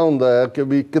ਅੰਦਾਜ਼ਾ ਹੁੰਦਾ ਹੈ ਕਿ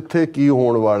ਵੀ ਕਿੱਥੇ ਕੀ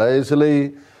ਹੋਣ ਵਾਲਾ ਹੈ। ਇਸ ਲਈ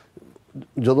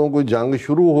ਜਦੋਂ ਕੋਈ ਜੰਗ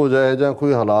ਸ਼ੁਰੂ ਹੋ ਜਾਏ ਜਾਂ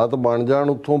ਕੋਈ ਹਾਲਾਤ ਬਣ ਜਾਣ,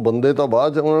 ਉੱਥੋਂ ਬੰਦੇ ਤਾਂ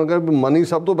ਬਾਅਦ ਉਹਨਾਂ ਨੇ ਕਿਹਾ ਵੀ ਮਨੀ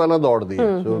ਸਭ ਤੋਂ ਪਹਿਲਾਂ ਦੌੜਦੀ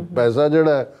ਹੈ। ਸੋ ਪੈਸਾ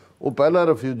ਜਿਹੜਾ ਉਹ ਪਹਿਲਾ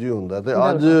ਰੈਫਿਊਜੀ ਹੁੰਦਾ। ਤੇ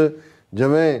ਅੱਜ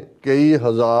ਜਿਵੇਂ ਕਈ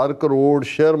ਹਜ਼ਾਰ ਕਰੋੜ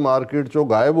ਸ਼ੇਅਰ ਮਾਰਕੀਟ 'ਚੋਂ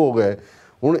ਗਾਇਬ ਹੋ ਗਏ,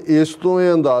 ਹੁਣ ਇਸ ਤੋਂ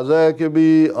ਇਹ ਅੰਦਾਜ਼ਾ ਹੈ ਕਿ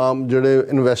ਵੀ ਆਮ ਜਿਹੜੇ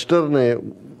ਇਨਵੈਸਟਰ ਨੇ,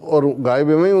 ਔਰ ਗਾਇਬ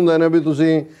ਇਵੇਂ ਹੀ ਹੁੰਦੇ ਨੇ ਵੀ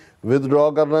ਤੁਸੀਂ ਵਿਦਡਰਾ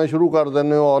ਕਰਨਾ ਸ਼ੁਰੂ ਕਰ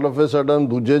ਦਿੰਦੇ ਹੋ, ਆਲ ਆਫ ਏ ਸਡਨ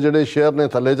ਦੂਜੇ ਜਿਹੜੇ ਸ਼ੇਅਰ ਨੇ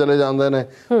ਥੱਲੇ ਚਲੇ ਜਾਂਦੇ ਨੇ,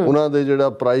 ਉਹਨਾਂ ਦੇ ਜਿਹੜਾ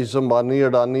ਪ੍ਰਾਈਸ ਅੰਬਾਨੀ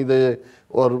ਅਡਾਨੀ ਦੇ,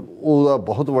 ਔਰ ਉਹਦਾ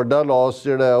ਬਹੁਤ ਵੱਡਾ ਲਾਸ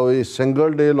ਜਿਹੜਾ ਉਹ ਇਹ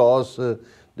ਸਿੰਗਲ ਡੇ ਲਾਸ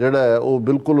ਜਿਹੜਾ ਹੈ ਉਹ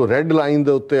ਬਿਲਕੁਲ ਰੈੱਡ ਲਾਈਨ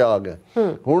ਦੇ ਉੱਤੇ ਆ ਗਿਆ।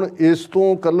 ਹੁਣ ਇਸ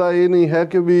ਤੋਂ ਇਕੱਲਾ ਇਹ ਨਹੀਂ ਹੈ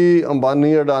ਕਿ ਵੀ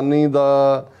ਅੰਬਾਨੀ ਅਡਾਨੀ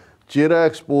ਦਾ ਚਿਹਰਾ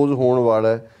ਐਕਸਪੋਜ਼ ਹੋਣ ਵਾਲਾ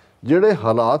ਹੈ, ਜਿਹੜੇ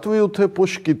ਹਾਲਾਤ ਵੀ ਉੱਥੇ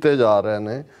ਪੁਸ਼ ਕੀਤੇ ਜਾ ਰਹੇ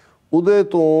ਨੇ ਉਹਦੇ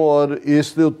ਤੋਂ। ਔਰ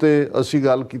ਇਸ ਦੇ ਉੱਤੇ ਅਸੀਂ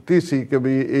ਗੱਲ ਕੀਤੀ ਸੀ ਕਿ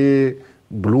ਵੀ ਇਹ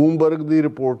ਬਲੂਮਬਰਗ ਦੀ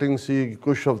ਰਿਪੋਰਟਿੰਗ ਸੀ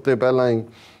ਕੁਝ ਹਫ਼ਤੇ ਪਹਿਲਾਂ ਹੀ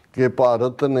ਕਿ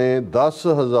ਭਾਰਤ ਨੇ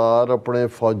 10,000 ਆਪਣੇ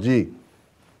ਫੌਜੀ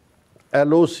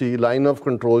LOC ਲਾਈਨ ਆਫ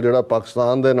ਕੰਟਰੋਲ, ਜਿਹੜਾ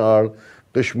ਪਾਕਿਸਤਾਨ ਦੇ ਨਾਲ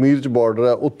ਕਸ਼ਮੀਰ 'ਚ ਬਾਰਡਰ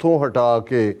ਹੈ, ਉੱਥੋਂ ਹਟਾ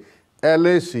ਕੇ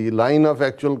LAC line of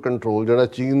actual control, ਜਿਹੜਾ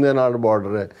ਚੀਨ ਦੇ ਨਾਲ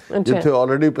ਬਾਰਡਰ ਹੈ, ਜਿੱਥੇ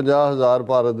ਆਲਰੇਡੀ 50,000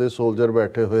 ਭਾਰਤ ਦੇ ਸੋਲਜਰ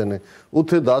ਬੈਠੇ ਹੋਏ ਨੇ,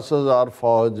 ਉੱਥੇ 10,000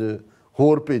 ਫੌਜ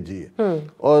ਹੋਰ ਭੇਜੀ ਹੈ।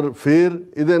 ਔਰ ਫਿਰ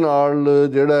ਇਹਦੇ ਨਾਲ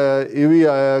ਜਿਹੜਾ ਇਹ ਵੀ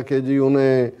ਆਇਆ ਕਿ ਜੀ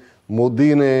ਉਹਨੇ,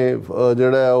 ਮੋਦੀ ਨੇ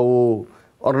ਜਿਹੜਾ ਉਹ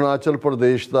ਅਰੁਣਾਚਲ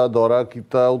ਪ੍ਰਦੇਸ਼ ਦਾ ਦੌਰਾ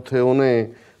ਕੀਤਾ, ਉੱਥੇ ਉਹਨੇ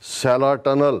ਸੈਲਾ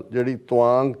ਟਨਲ ਜਿਹੜੀ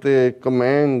ਤਵਾਂਗ ਤੇ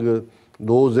ਕਮੈਂਗ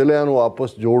ਦੋ ਜ਼ਿਲ੍ਹਿਆਂ ਨੂੰ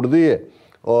ਆਪਸ ਜੋੜਦੀ ਹੈ,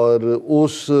 ਔਰ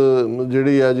ਉਸ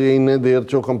ਜਿਹੜੀ ਹੈ ਜੀ ਇੰਨੇ ਦੇਰ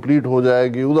 'ਚੋਂ ਕੰਪਲੀਟ ਹੋ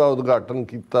ਜਾਏਗੀ, ਉਹਦਾ ਉਦਘਾਟਨ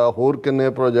ਕੀਤਾ। ਹੋਰ ਕਿੰਨੇ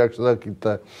ਪ੍ਰੋਜੈਕਟਸ ਦਾ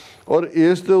ਕੀਤਾ। ਔਰ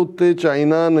ਇਸ ਦੇ ਉੱਤੇ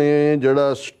ਚਾਈਨਾ ਨੇ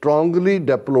ਜਿਹੜਾ ਸਟਰੋਂਗਲੀ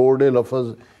ਡਿਪਲੋਰਡ, ਇਹ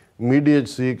ਲਫ਼ਜ਼ ਮੀਡੀਆ 'ਚ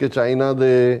ਸੀ ਕਿ ਚਾਈਨਾ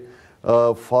ਦੇ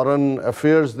ਫੋਰਨ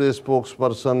ਅਫੇਅਰਸ ਦੇ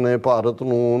ਸਪੋਕਸਪਰਸਨ ਨੇ ਭਾਰਤ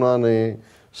ਨੂੰ, ਉਹਨਾਂ ਨੇ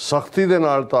ਸਖਤੀ ਦੇ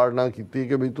ਨਾਲ ਤਾੜਨਾ ਕੀਤੀ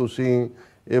ਕਿ ਵੀ ਤੁਸੀਂ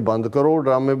ਇਹ ਬੰਦ ਕਰੋ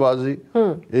ਡਰਾਮੇਬਾਜ਼ੀ।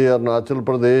 ਇਹ ਅਰੁਣਾਚਲ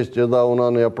ਪ੍ਰਦੇਸ਼ ਜਿਹਦਾ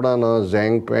ਉਹਨਾਂ ਨੇ ਆਪਣਾ ਨਾਂ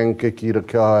ਜ਼ੈਂਗ ਪੈਂਗ ਕੇ ਕੀ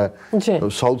ਰੱਖਿਆ ਹੋਇਆ,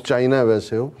 ਸਾਊਥ ਚਾਈਨਾ ਹੈ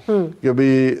ਵੈਸੇ ਉਹ, ਕਿ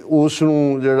ਵੀ ਉਸ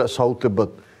ਨੂੰ ਜਿਹੜਾ ਸਾਊਥ ਤਿੱਬਤ,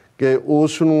 ਕਿ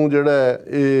ਉਸ ਨੂੰ ਜਿਹੜਾ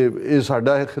ਇਹ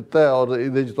ਸਾਡਾ ਖਿੱਤਾ ਹੈ ਔਰ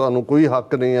ਇਹਦੇ 'ਚ ਤੁਹਾਨੂੰ ਕੋਈ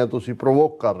ਹੱਕ ਨਹੀਂ ਹੈ, ਤੁਸੀਂ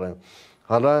ਪ੍ਰੋਵੋਕ ਕਰ ਰਹੇ ਹੋ।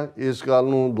 ਹਾਲਾਂਕਿ ਇਸ ਗੱਲ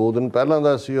ਨੂੰ 2 ਦਿਨ ਪਹਿਲਾਂ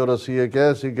ਦਾ ਸੀ ਔਰ ਅਸੀਂ ਇਹ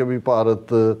ਕਿਹਾ ਸੀ ਕਿ ਵੀ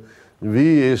ਭਾਰਤ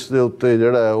ਵੀ ਇਸ ਦੇ ਉੱਤੇ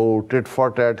ਜਿਹੜਾ ਉਹ ਟਿਟ ਫॉर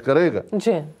ਟੈਟ ਕਰੇਗਾ।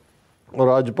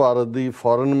 ਔਰ ਅੱਜ ਭਾਰਤ ਦੀ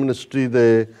ਫੋਰਨ ਮਿਨਿਸਟਰੀ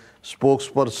ਦੇ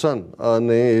ਸਪੋਕਸਪਰਸਨ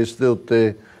ਨੇ ਇਸ ਦੇ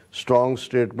ਉੱਤੇ ਸਟਰੋਂਗ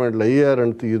ਸਟੇਟਮੈਂਟ ਲਈ ਹੈ,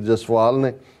 ਰਣਧੀਰ ਜਸਵਾਲ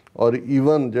ਨੇ। ਔਰ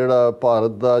ਈਵਨ ਜਿਹੜਾ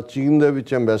ਭਾਰਤ ਦਾ ਚੀਨ ਦੇ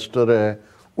ਵਿੱਚ ਐਂਬੈਸਡਰ ਹੈ,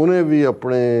 ਉਹਨੇ ਵੀ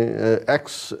ਆਪਣੇ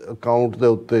ਐਕਸ ਅਕਾਊਂਟ ਦੇ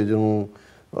ਉੱਤੇ, ਜਿਹਨੂੰ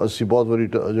ਅਸੀਂ ਬਹੁਤ ਵਾਰੀ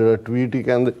ਜਿਹੜਾ ਟਵੀਟ ਹੀ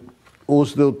ਕਹਿੰਦੇ,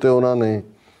 ਉਸ ਦੇ ਉੱਤੇ ਉਹਨਾਂ ਨੇ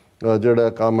ਜਿਹੜਾ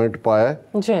ਕਮੈਂਟ ਪਾਇਆ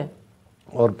ਜੀ।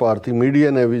 ਔਰ ਭਾਰਤੀ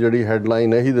ਮੀਡੀਆ ਨੇ ਵੀ ਜਿਹੜੀ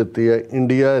ਹੈਡਲਾਈਨ ਇਹੀ ਦਿੱਤੀ ਹੈ,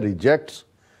 India ਰਿਜੈਕਟਸ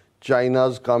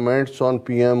ਚਾਈਨਾਜ਼ comments on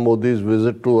PM Modi's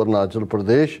visit to Arunachal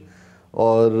Pradesh.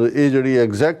 ਔਰ ਇਹ ਜਿਹੜੀ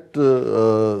ਐਗਜ਼ੈਕਟ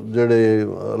ਜਿਹੜੇ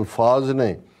ਅਲਫਾਜ਼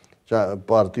ਨੇ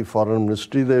ਭਾਰਤੀ ਫੋਰਨ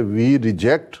ਮਿਨਿਸਟਰੀ ਦੇ, ਵੀ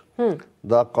reject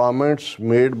the comments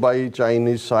made by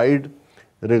Chinese side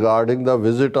regarding the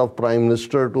visit of Prime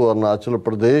Minister to Arunachal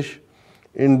Pradesh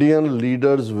Indian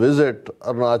leaders visit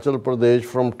Arunachal Pradesh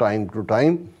from time to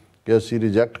time कि असी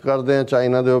reject करते हैं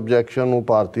चाइना के ऑब्जैक्शन नूं।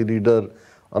 भारतीय लीडर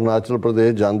अरुणाचल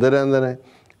प्रदेश जाते रहते हैं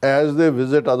as they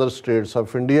visit other states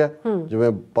of India,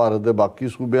 जिवें भारत के बाकी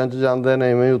सूबे जाते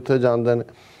हैं इवें उत्थे जाते हैं।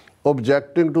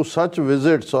 ऑब्जैक्टिंग टू सच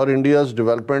विजिट्स और India's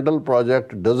developmental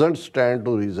project doesn't stand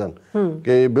to reason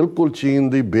कि बिल्कुल चीन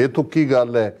की बेतुकी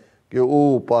गल है कि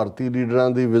वह भारतीय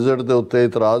लीडरां की विजिट के उत्ते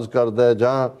इतराज़ करता है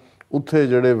जां उत्थे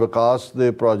जिहड़े विकास के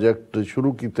प्रोजैक्ट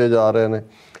शुरू किए जा रहे हैं।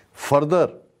 Further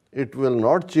it will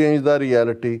not change the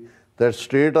reality that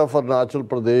state of Arunachal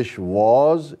Pradesh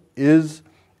was is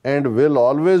and will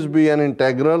always be N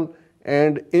इंटैगरल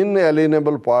and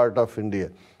इनएलिनेबल part of India.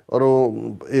 और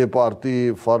ये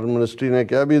भारतीय फॉरेन मिनिस्ट्री ने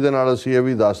कहा भी ये असी ये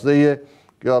भी दस दईए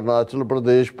कि अरुणाचल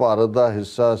प्रदेश भारत का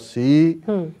हिस्सा सी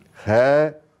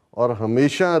है और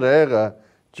हमेशा रहेगा।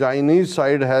 Chinese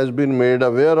side has been made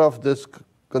aware of this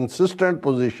consistent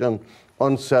position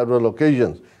on several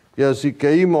occasions कि असी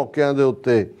कई मौक़ों के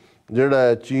उत्ते जिहड़ा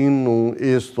है चीन नूं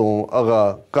इस तो अगा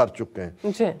कर चुके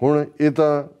हैं। हुण ये तो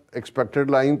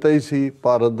एक्सपैक्टेड लाइन तो ही सी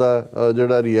भारत का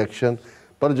जिहड़ा रिएक्शन,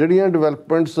 पर जिहड़ियां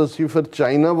डिवेलपमेंट्स असी फिर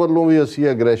चाइना वालों भी असी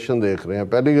एग्रैशन देख रहे हैं।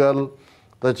 पहली गल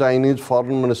तो चाइनीज़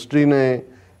फॉरेन मिनिस्ट्री ने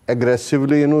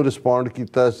एग्रैसिवली इनू रिस्पॉन्ड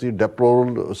किया,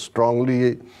 डिप्लोरल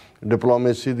स्ट्रोंगली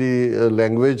डिप्लोमेसी की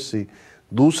लैंग्वेज सी।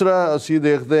 दूसरा असी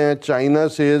देखते हैं China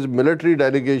says military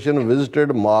delegation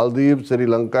visited Maldives,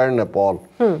 Sri Lanka and Nepal.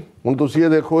 हुण तुसीं ये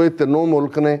देखो ये तीनों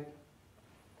मुल्क ने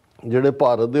जिहड़े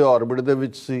भारत के ऑर्बिट दे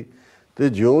विच सी ते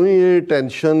ज्यों ही ये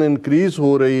टेंशन इनक्रीज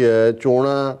हो रही है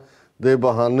चोणां दे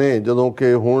बहाने, जदों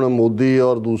कि हुण मोदी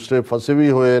और दूसरे फसे भी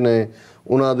हुए ने,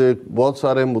 उन्हां दे बहुत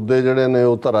सारे मुद्दे जिहड़े ने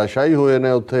वो धराशाही हुए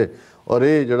ने उत्थे। और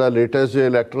ये जिहड़ा लेटेस्ट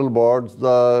इलैक्टरल बोर्ड्स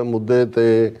का मुद्दे ते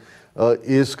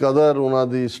इस कदर उन्हां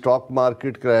दी स्टॉक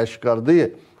मार्केट क्रैश कर दी है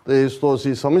तो इस तो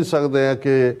असी समझ सकते हैं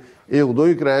कि ये उदों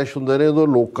ही क्रैश हुंदे ने उदों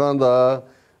लोकां दा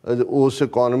उस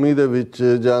इकोनॉमी दे विच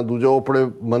जां दूजा अपने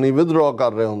मनी विदड्रॉ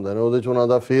कर रहे होंदे ने, उहदे च उन्हां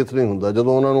दा फेथ नहीं हुंदा।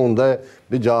 जदों उन्हां नूं हुंदा है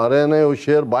भी जा रहे ने वो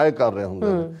शेयर बाय कर रहे होंदे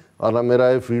ने। हालां मेरा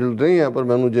ये फील्ड नहीं है पर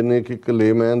मैनूं जिन्नी कि एक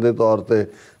लेमैन के तौर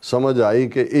पर समझ आई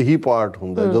कि यही पार्ट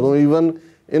हुंदा है। जदों ईवन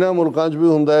इन्हां मुल्कां च भी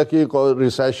हुंदा है कि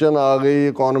रिसैशन आ गई,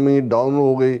 इकोनॉमी डाउन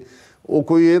हो गई, वो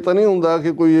कोई ये तो नहीं हुंदा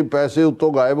कि कोई पैसे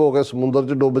उत्तों गायब हो गए समुद्र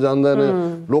च डुब जाते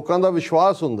हैं। लोगों का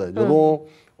विश्वास हुंदा है जदों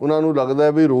उन्होंने लगता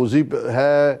है भी रोज़ी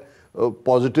है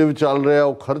पॉजिटिव चल रहा,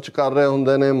 वो खर्च कर रहे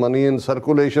होंगे ने, मनी इन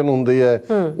सर्कुलेशन होंगी है,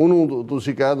 उन्होंने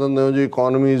तुसीं कह देंगे हो जी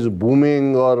इकोनॉमी इज़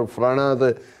बूमिंग और फलाना।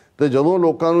 तो जदों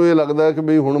लोगों को ये लगता है कि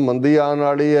बई हुण मंदी आने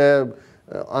वाली है,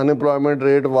 अनएम्प्लॉयमेंट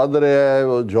रेट वध रहा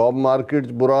है, जॉब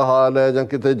मार्केट बुरा हाल है, जां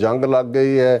किते जंग लग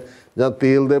गई है, जां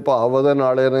तेल के भाव वधण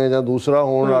वाले ने, जां दूसरा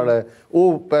होने वाला है,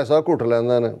 वो पैसा घुट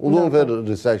लैंदे ने। उदों फिर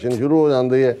रिसैशन शुरू हो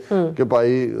जाती है कि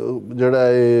भाई जिहड़ा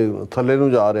ये थल्ले नूं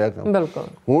जा रहा काम।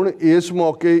 हुण इस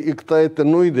मौके एक तो ये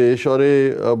तीनों ही देश और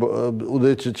ये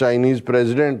उहदे च चाइनीज़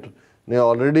प्रेजिडेंट ने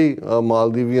ऑलरेडी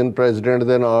मालदीवियन प्रेजिडेंट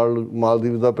दे नाल,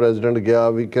 मालदीव का प्रेजिडेंट गया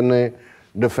भी किन्ने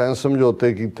डिफेंस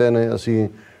समझौते कीते ने। असीं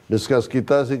डिस्कस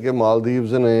किया कि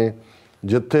मालदीव्स ने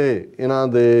जिथे इन्हां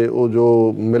दे वो जो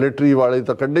मिलिटरी वाले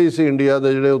तो कड्ढे ही सी इंडिया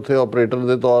के जिहड़े उत्थे ऑपरेटर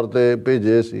के तौर पर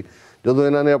भेजे सी, जदों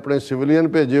इन्हां ने अपने सिविलियन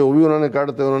भेजे वो भी उन्होंने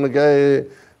कढ़ते। उन्होंने कहा ये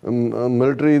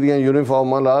मिलिटरी दियां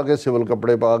यूनीफॉर्मां ला के सिविल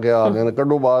कपड़े पा के आ गए,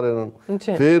 कड्ढो बाहर इन्हां।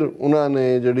 फिर उन्होंने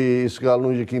जिहड़ी इस गल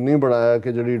नूं यकीनी बनाया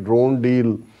कि जिहड़ी ड्रोन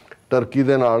डील टर्की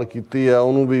दे नाल कीती है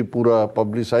उन्होंने भी पूरा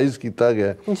पब्लिसाइज किया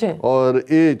गया। और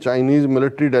ये चाइनीज़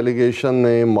मिलिटरी डेलीगेशन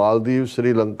ने मालदीव,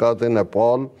 श्रीलंका ते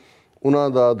नेपाल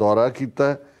उन्हां दा दौरा किया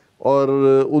और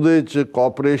उहदे च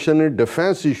cooperation in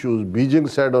defence issues Beijing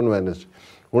sad on Wednesday.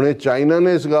 हुण ये चाइना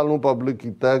ने इस गल नूं पब्लिक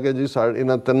किया कि जी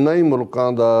इन्हां तिन्नां ही मुल्कां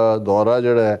दा दौरा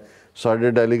जिहड़ा है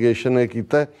साडे डेलीगेशन ने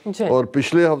किया। और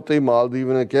पिछले हफ्ते ही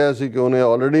मालदीव ने कहा सी कि उन्हें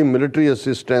ऑलरेडी मिलिटरी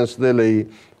असिस्टेंस दे लई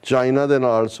चाइना दे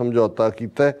नाल समझौता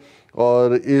किया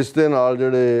और इस दे नाल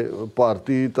जिहड़े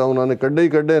भारती तो उन्होंने कड्ढे ही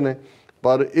कड्ढे ने,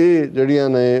 पर ये जिहड़ियां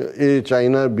ने ये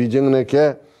चाइना बीजिंग ने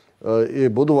कहा ये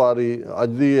बुधवार ही अज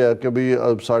दी है कि भी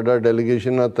साडा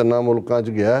डेलीगेशन तिन्नां मुल्कां च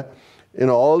गया। In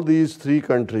all these 3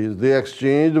 countries they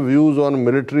exchange views on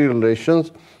military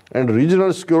relations and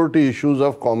regional security issues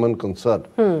of common concern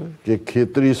कि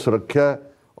खेतरी सुरक्षा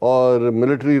और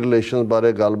मिलिटरी रिलेशंस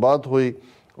बारे गलबात हुई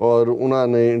और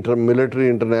उन्होंने military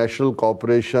international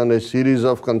cooperation A series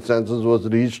of consensus was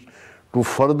reached to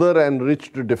further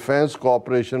enriched defence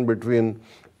cooperation between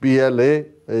PLA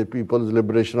peoples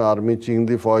liberation army चीन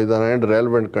की फौज का एंड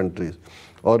रेलवेंट कंट्रीज़।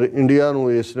 और इंडिया नूं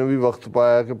इसने भी वक्त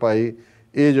पाया कि भाई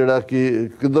ये जिहड़ा कि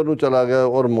किधर नूं चला गया।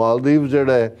 और मालदीव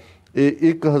जिहड़ा है ये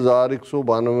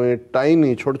 1192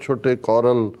 टाइनी छोटे छोटे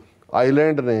कोरल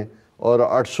आइलैंड ने ਔਰ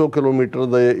 800 ਕਿਲੋਮੀਟਰ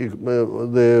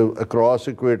ਦੇ ਅਕ੍ਰੋਸ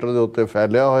ਇਕੁਏਟਰ ਦੇ ਉੱਤੇ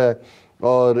ਫੈਲਿਆ ਹੋਇਆ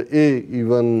ਔਰ ਇਹ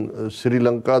ਈਵਨ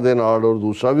ਸ਼੍ਰੀਲੰਕਾ ਦੇ ਨਾਲ ਔਰ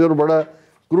ਦੂਸਰਾ ਵੀ ਔਰ ਬੜਾ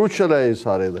ਕਰੂਸ਼ਲ ਹੈ ਇਹ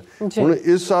ਸਾਰੇ ਦਾ। ਹੁਣ ਇਸ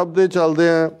ਹਿਸਾਬ ਦੇ ਚੱਲਦੇ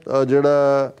ਆ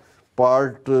ਜਿਹੜਾ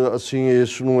ਪਾਰਟ ਅਸੀਂ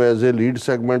ਇਸ ਨੂੰ ਐਜ਼ ਏ ਲੀਡ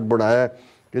ਸੈਗਮੈਂਟ ਬਣਾਇਆ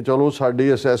ਕਿ ਚਲੋ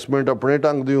ਸਾਡੀ ਅਸੈਸਮੈਂਟ ਆਪਣੇ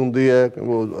ਢੰਗ ਦੀ ਹੁੰਦੀ ਹੈ,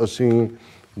 ਅਸੀਂ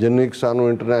ਜਿੰਨੀ ਕੁ ਸਾਨੂੰ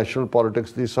ਇੰਟਰਨੈਸ਼ਨਲ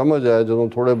ਪੋਲੀਟਿਕਸ ਦੀ ਸਮਝ ਹੈ, ਜਦੋਂ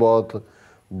ਥੋੜ੍ਹੇ ਬਹੁਤ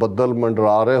ਬੱਦਲ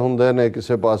ਮੰਡਰਾ ਰਹੇ ਹੁੰਦੇ ਨੇ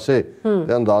ਕਿਸੇ ਪਾਸੇ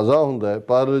ਤੇ ਅੰਦਾਜ਼ਾ ਹੁੰਦਾ ਹੈ,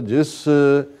 ਪਰ ਜਿਸ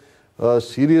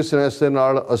ਸੀਰੀਅਸਨੈਸ ਦੇ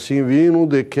ਨਾਲ ਅਸੀਂ ਵੀ ਇਹਨੂੰ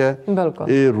ਦੇਖਿਆ,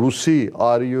 ਇਹ ਰੂਸੀ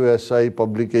RUSI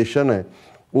ਪਬਲੀਕੇਸ਼ਨ ਹੈ,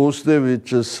 ਉਸ ਦੇ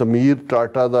ਵਿੱਚ ਸਮੀਰ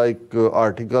ਟਾਟਾ ਦਾ ਇੱਕ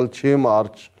ਆਰਟੀਕਲ 6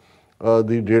 ਮਾਰਚ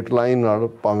ਦੀ ਡੇਟ ਲਾਈਨ ਨਾਲ,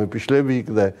 ਭਾਵੇਂ ਪਿਛਲੇ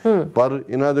ਵੀਕ ਦਾ ਪਰ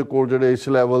ਇਹਨਾਂ ਦੇ ਕੋਲ ਜਿਹੜੇ ਇਸ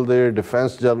ਲੈਵਲ ਦੇ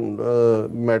ਡਿਫੈਂਸ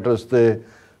ਮੈਟਰਸ ਤੇ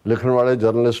ਲਿਖਣ ਵਾਲੇ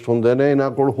ਜਰਨਲਿਸਟ ਹੁੰਦੇ ਨੇ, ਇਹਨਾਂ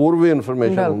ਕੋਲ ਹੋਰ ਵੀ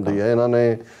ਇਨਫੋਰਮੇਸ਼ਨ ਹੁੰਦੀ ਹੈ। ਇਹਨਾਂ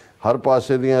ਨੇ ਹਰ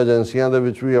ਪਾਸੇ ਦੀਆਂ ਏਜੰਸੀਆਂ ਦੇ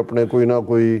ਵਿੱਚ ਵੀ ਆਪਣੇ ਕੋਈ ਨਾ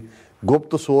ਕੋਈ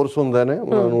ਗੁਪਤ ਸੋਰਸ ਹੁੰਦੇ ਨੇ,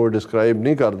 ਉਹਨਾਂ ਨੂੰ ਡਿਸਕ੍ਰਾਈਬ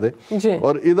ਨਹੀਂ ਕਰਦੇ।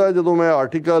 ਔਰ ਇਹਦਾ ਜਦੋਂ ਮੈਂ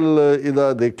ਆਰਟੀਕਲ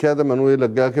ਇਹਦਾ ਦੇਖਿਆ ਤਾਂ ਮੈਨੂੰ ਇਹ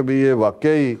ਲੱਗਾ ਕਿ ਵੀ ਇਹ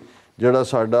ਵਾਕਿਆ ਹੀ ਜਿਹੜਾ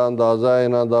ਸਾਡਾ ਅੰਦਾਜ਼ਾ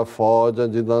ਇਹਨਾਂ ਦਾ ਫੌਜ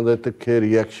ਜਿੱਦਾਂ ਦੇ ਤਿੱਖੇ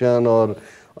ਰਿਐਕਸ਼ਨ ਔਰ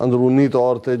ਅੰਦਰੂਨੀ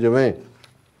ਤੌਰ 'ਤੇ ਜਿਵੇਂ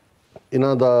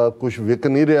ਇਹਨਾਂ ਦਾ ਕੁਝ ਵਿਕ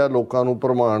ਨਹੀਂ ਰਿਹਾ ਲੋਕਾਂ ਨੂੰ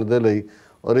ਭਰਮਾਉਣ ਦੇ ਲਈ।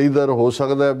 ਔਰ ਇਧਰ ਹੋ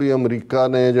ਸਕਦਾ ਵੀ ਅਮਰੀਕਾ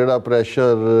ਨੇ ਜਿਹੜਾ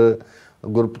pressure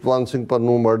Gurpatwant Singh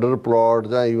Pannu murder plot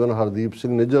ਜਾਂ ਈਵਨ ਹਰਦੀਪ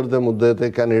ਸਿੰਘ ਨਿੱਜਰ ਦੇ ਮੁੱਦੇ ਤੇ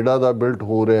ਕੈਨੇਡਾ ਦਾ ਬਿਲਟ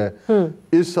ਹੋ ਰਿਹਾ ਹੈ,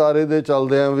 ਇਸ ਸਾਰੇ ਦੇ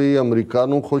ਚੱਲਦਿਆਂ ਵੀ ਅਮਰੀਕਾ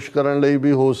ਨੂੰ ਖੁਸ਼ ਕਰਨ ਲਈ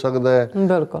ਵੀ ਹੋ ਸਕਦਾ ਹੈ,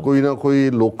 ਕੋਈ ਨਾ ਕੋਈ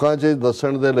ਲੋਕਾਂ 'ਚ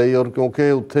ਦੱਸਣ ਦੇ ਲਈ। ਔਰ ਕਿਉਂਕਿ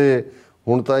ਉੱਥੇ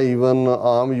ਹੁਣ ਤਾਂ ਈਵਨ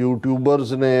ਆਮ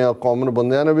ਯੂਟਿਊਬਰਸ ਨੇ, ਕਾਮਨ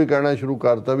ਬੰਦਿਆਂ ਨੇ ਵੀ ਕਹਿਣਾ ਸ਼ੁਰੂ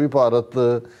ਕਰਤਾ ਵੀ ਭਾਰਤ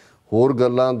ਹੋਰ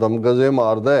ਗੱਲਾਂ ਦਮਗਜ਼ੇ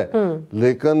ਮਾਰਦਾ ਹੈ,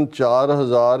 ਲੇਕਿਨ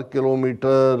 4000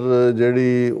 ਕਿਲੋਮੀਟਰ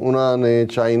ਜਿਹੜੀ ਉਹਨਾਂ ਨੇ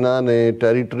ਚਾਈਨਾ ਨੇ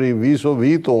ਟੈਰੀਟਰੀ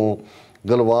 2020 ਤੋਂ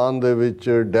ਗਲਵਾਨ ਦੇ ਵਿੱਚ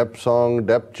ਡੈਪਸੋਂਗ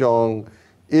ਡੈਪਚੋਂਗ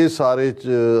ਇਹ ਸਾਰੇ 'ਚ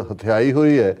ਹਥਿਆਈ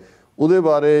ਹੋਈ ਹੈ, ਉਹਦੇ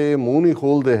ਬਾਰੇ ਮੂੰਹ ਨਹੀਂ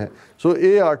ਖੋਲ੍ਹਦੇ ਹੈ। ਸੋ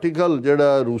ਇਹ ਆਰਟੀਕਲ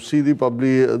ਜਿਹੜਾ ਰੂਸੀ ਦੀ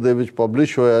ਦੇ ਵਿੱਚ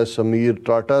ਪਬਲਿਸ਼ ਹੋਇਆ ਸਮੀਰ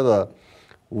ਟਾਟਾ ਦਾ,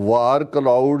 ਵਾਰ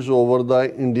ਕਲਾਊਡਸ ਓਵਰ ਦਾ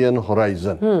ਇੰਡੀਅਨ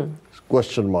ਹੋਰਾਈਜ਼ਨ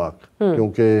ਕੁਐਸਚਨ ਮਾਰਕ,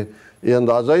 ਕਿਉਂਕਿ ਇਹ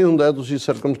ਅੰਦਾਜ਼ਾ ਹੀ ਹੁੰਦਾ ਹੈ, ਤੁਸੀਂ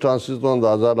ਸਰਕਮਸਟਾਂਸਿਸ ਤੋਂ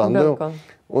ਅੰਦਾਜ਼ਾ ਲਾਉਂਦੇ ਹੋ।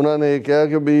 ਉਹਨਾਂ ਨੇ ਇਹ ਕਿਹਾ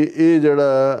ਕਿ ਵੀ ਇਹ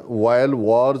ਜਿਹੜਾ while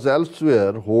Waris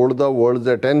ਐਲਸਵੇਅਰ hold the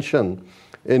world's attention,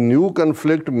 a new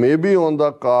conflict may be on the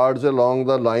cards along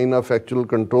the line of actual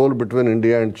control between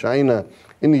India and China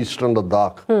in eastern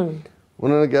Ladakh।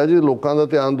 ਉਹਨਾਂ ਨੇ ਕਿਹਾ ਜੀ ਲੋਕਾਂ ਦਾ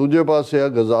ਧਿਆਨ ਦੂਜੇ ਪਾਸੇ ਆ,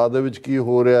 ਗਜ਼ਾ ਦੇ ਵਿੱਚ ਕੀ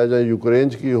ਹੋ ਰਿਹਾ ਜਾਂ ਯੂਕਰੇਨ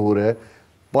 'ਚ ਕੀ ਹੋ ਰਿਹਾ,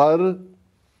 ਪਰ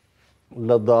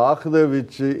ਲਦਾਖ ਦੇ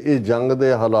ਵਿੱਚ ਇਹ ਜੰਗ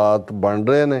ਦੇ ਹਾਲਾਤ ਬਣ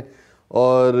ਰਹੇ ਨੇ।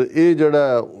 ਔਰ ਇਹ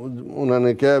ਜਿਹੜਾ ਉਹਨਾਂ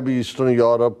ਨੇ ਕਿਹਾ ਵੀ ਈਸਟਰਨ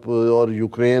ਯੂਰਪ ਔਰ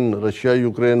ਯੂਕਰੇਨ, ਰਸ਼ੀਆ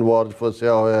ਯੂਕਰੇਨ ਵਾਰ 'ਚ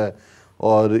ਫਸਿਆ ਹੋਇਆ ਹੈ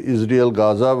ਔਰ ਇਜ਼ਰਾਈਲ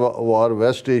ਗਾਜ਼ਾ ਵਾਰ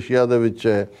ਵੈਸਟ ਏਸ਼ੀਆ ਦੇ ਵਿੱਚ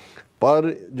ਹੈ,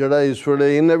 ਪਰ ਜਿਹੜਾ ਇਸ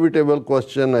ਵੇਲੇ ਇਨਐਵਿਟੇਬਲ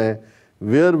ਕੁਐਸਚਨ ਹੈ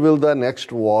where will the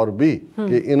next war B,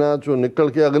 ਕਿ ਇਹਨਾਂ 'ਚੋਂ ਨਿਕਲ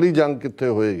ਕੇ ਅਗਲੀ ਜੰਗ ਕਿੱਥੇ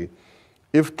ਹੋਏਗੀ।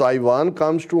 If Taiwan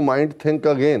comes to mind think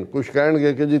again, ਕੁਛ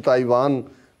ਕਹਿਣਗੇ ਕਿ ਜੀ ਤਾਈਵਾਨ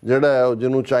ਜਿਹੜਾ ਹੈ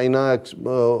ਜਿਹਨੂੰ ਚਾਈਨਾ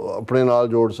ਆਪਣੇ ਨਾਲ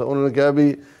ਜੋੜ ਉਹਨਾਂ ਨੇ ਕਿਹਾ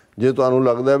ਵੀ ਜੇ ਤੁਹਾਨੂੰ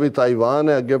ਲੱਗਦਾ ਵੀ ਤਾਈਵਾਨ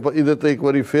ਹੈ ਅੱਗੇ, ਇਹਦੇ ਤੇ ਇੱਕ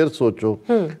ਵਾਰੀ ਫਿਰ ਸੋਚੋ।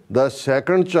 ਦਾ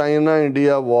second China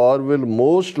India war will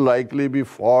most likely B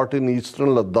ਫੌਟ in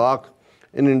eastern Ladakh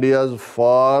in India's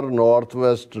for north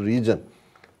West reason.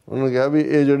 ਉਹਨਾਂ ਨੇ ਕਿਹਾ ਵੀ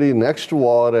ਇਹ ਜਿਹੜੀ ਨੈਕਸਟ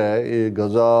ਵਾਰ ਹੈ ਇਹ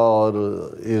ਗਜ਼ਾ ਔਰ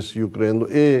ਇਸ ਯੂਕਰੇਨ ਤੋਂ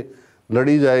ਇਹ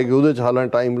ਲੜੀ ਜਾਏਗੀ, ਉਹਦੇ 'ਚ ਹਾਲਾਂ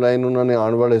ਟਾਈਮ ਲਾਈਨ ਉਹਨਾਂ ਨੇ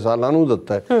ਆਉਣ ਵਾਲੇ ਸਾਲਾਂ ਨੂੰ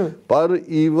ਦਿੱਤਾ ਹੈ। ਪਰ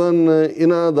ਈਵਨ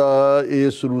ਇਹਨਾਂ ਦਾ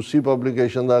ਇਸ ਰੂਸੀ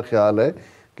ਪਬਲੀਕੇਸ਼ਨ ਦਾ ਖਿਆਲ ਹੈ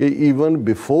ਕਿ ਈਵਨ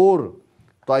ਬਿਫੋਰ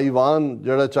ਤਾਈਵਾਨ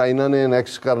ਜਿਹੜਾ ਚਾਈਨਾ ਨੇ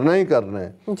ਅਨੈਕਸ ਕਰਨਾ ਹੀ ਕਰਨਾ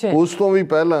ਹੈ, ਉਸ ਤੋਂ ਵੀ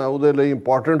ਪਹਿਲਾਂ ਉਹਦੇ ਲਈ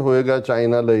ਇੰਪੋਰਟੈਂਟ ਹੋਏਗਾ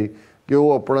ਚਾਈਨਾ ਲਈ ਕਿ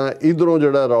ਉਹ ਆਪਣਾ ਇੱਧਰੋਂ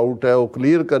ਜਿਹੜਾ ਰਾਊਟ ਹੈ ਉਹ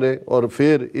ਕਲੀਅਰ ਕਰੇ। ਔਰ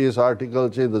ਫਿਰ ਇਸ ਆਰਟੀਕਲ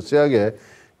 'ਚ ਦੱਸਿਆ ਗਿਆ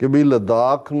ਕਿ ਵੀ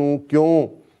ਲਦਾਖ ਨੂੰ ਕਿਉਂ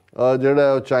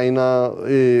ਜਿਹੜਾ ਚਾਈਨਾ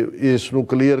ਇਸ ਨੂੰ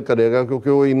ਕਲੀਅਰ ਕਰੇਗਾ, ਕਿਉਂਕਿ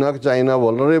ਉਹ ਇੰਨਾ ਕੁ ਚਾਈਨਾ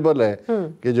ਵਲਨਰੇਬਲ ਹੈ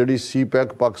ਕਿ ਜਿਹੜੀ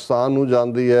ਸੀਪੈਕ ਪਾਕਿਸਤਾਨ ਨੂੰ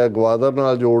ਜਾਂਦੀ ਹੈ, ਗਵਾਦਰ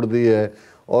ਨਾਲ ਜੋੜਦੀ ਹੈ,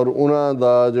 ਔਰ ਉਹਨਾਂ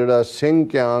ਦਾ ਜਿਹੜਾ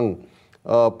ਸਿੰਗਕਿਆਂਗ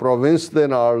ਪ੍ਰੋਵਿੰਸ ਦੇ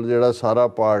ਨਾਲ ਜਿਹੜਾ ਸਾਰਾ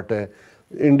ਪਾਰਟ ਹੈ।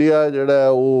 ਇੰਡੀਆ ਜਿਹੜਾ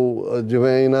ਉਹ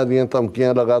ਜਿਵੇਂ ਇਹਨਾਂ ਦੀਆਂ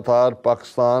ਧਮਕੀਆਂ ਲਗਾਤਾਰ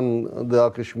ਪਾਕਿਸਤਾਨ ਦਾ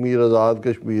ਕਸ਼ਮੀਰ, ਆਜ਼ਾਦ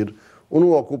ਕਸ਼ਮੀਰ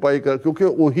ਉਹਨੂੰ ਆਕੂਪਾਈ ਕਰ, ਕਿਉਂਕਿ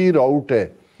ਉਹੀ ਰਾਊਟ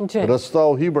ਹੈ, ਰਸਤਾ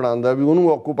ਉਹੀ ਬਣਾਉਂਦਾ ਵੀ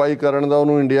ਉਹਨੂੰ ਆਕੂਪਾਈ ਕਰਨ ਦਾ।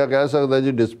 ਉਹਨੂੰ ਇੰਡੀਆ ਕਹਿ ਸਕਦਾ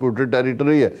ਜੀ ਡਿਸਪਿਊਟਡ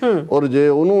ਟੈਰੀਟਰੀ ਹੈ, ਔਰ ਜੇ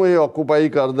ਉਹਨੂੰ ਇਹ ਆਕੂਪਾਈ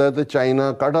ਕਰਦਾ ਤੇ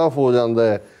ਚਾਈਨਾ ਕੱਟ ਆਫ ਹੋ ਜਾਂਦਾ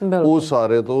ਹੈ ਉਹ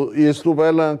ਸਾਰੇ ਤੋਂ। ਇਸ ਤੋਂ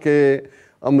ਪਹਿਲਾਂ ਕਿ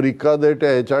ਅਮਰੀਕਾ ਦੇ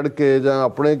ਢਹਿ ਚੜ੍ਹ ਕੇ ਜਾਂ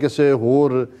ਆਪਣੇ ਕਿਸੇ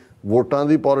ਹੋਰ ਵੋਟਾਂ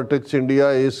ਦੀ ਪੋਲੀਟਿਕਸ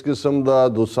ਇੰਡੀਆ ਇਸ ਕਿਸਮ ਦਾ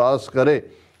ਦੁਸਾਹਸ ਕਰੇ,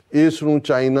 ਇਸ ਨੂੰ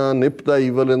ਚਾਈਨਾ ਨਿਪ ਦਾ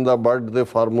ਈਵਲ ਇਨ ਦਾ ਬਡ ਦੇ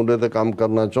ਫਾਰਮੂਲੇ 'ਤੇ ਕੰਮ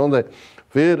ਕਰਨਾ ਚਾਹੁੰਦਾ।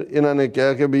 ਫਿਰ ਇਹਨਾਂ ਨੇ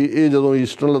ਕਿਹਾ ਕਿ ਵੀ ਇਹ ਜਦੋਂ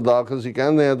ਈਸਟਰਨ ਲਦਾਖ ਅਸੀਂ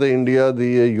ਕਹਿੰਦੇ ਹਾਂ ਤਾਂ ਇੰਡੀਆ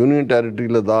ਦੀ ਯੂਨੀਅਨ ਟੈਰੀਟਰੀ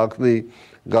ਲਦਾਖ ਦੀ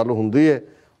ਗੱਲ ਹੁੰਦੀ ਹੈ।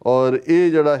 ਔਰ ਇਹ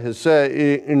ਜਿਹੜਾ ਹਿੱਸਾ ਹੈ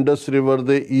ਇਹ ਇੰਡਸ ਰਿਵਰ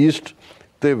ਦੇ ਈਸਟ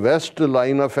ਅਤੇ West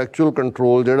line of actual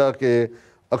control ਜਿਹੜਾ ਕਿ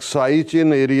ਅਕਸਾਈ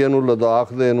ਚਿਨ ਏਰੀਆ ਨੂੰ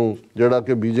ਲਦਾਖ ਦੇ ਨੂੰ ਜਿਹੜਾ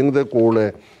ਕਿ ਬੀਜਿੰਗ ਦੇ ਕੋਲ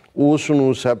ਹੈ ਉਸ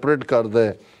ਨੂੰ ਸੈਪਰੇਟ ਕਰਦਾ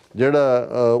ਹੈ, ਜਿਹੜਾ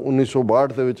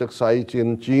 1962 ਦੇ ਵਿੱਚ ਅਕਸਾਈ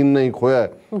ਚਿਨ ਚੀਨ ਨੇ ਖੋਇਆ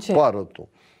ਭਾਰਤ ਤੋਂ।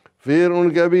 फिर उन्होंने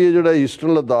कहा भी ये जो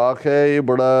ईस्टर्न लद्दाख है ये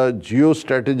बड़ा जियो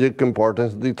स्ट्रैटेजिक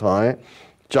इंपॉर्टेंस की थां है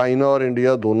चाइना और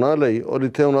इंडिया दोनों ਲਈ और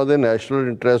इत्थे उन्होंने नैशनल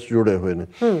इंटरस्ट जुड़े हुए ने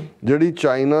ਜਿਹੜੀ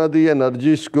ਚਾਈਨਾ ਦੀ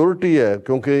એનર્ਜੀ ਸਿਕਿਉਰਿਟੀ ਹੈ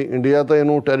ਕਿਉਂਕਿ ਇੰਡੀਆ ਤਾਂ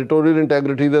ਇਹਨੂੰ ਟੈਰੀਟੋਰੀਅਲ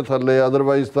ਇੰਟੈਗ੍ਰਿਟੀ ਦੇ ਥੱਲੇ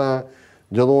ਅਦਰਵਾਈਜ਼ ਤਾਂ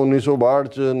ਜਦੋਂ 1962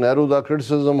 ਚ ਨਹਿਰੂ ਦਾ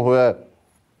ਕ੍ਰਿਟਿਸਿਜ਼ਮ ਹੋਇਆ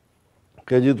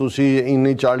ਕਿ ਜੀ ਤੁਸੀਂ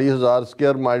ਇੰਨੀ 40,000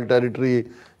 ਸਕੁਅਰ ਮਾਈਲ ਟੈਰੀਟਰੀ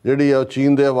ਜਿਹੜੀ ਆ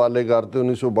ਚੀਨ ਦੇ ਹਵਾਲੇ ਕਰਤੇ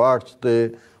 1962 ਚ ਤੇ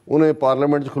ਉਹਨੇ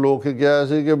ਪਾਰਲੀਮੈਂਟ 'ਚ ਖਲੋ ਕੇ ਕਿਹਾ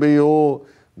ਸੀ ਕਿ ਬਈ ਉਹ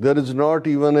there is not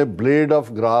even a blade of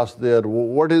grass there.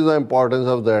 What is the importance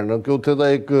of that? ਕਿ ਉੱਥੇ ਤਾਂ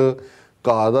ਇੱਕ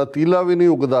ਘਾਹ ਦਾ ਤੀਲਾ ਵੀ ਨਹੀਂ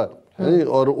ਉਗਦਾ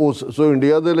ਔਰ ਉਸ ਸੋ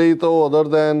ਇੰਡੀਆ ਦੇ ਲਈ ਤਾਂ ਉਹ ਅਦਰ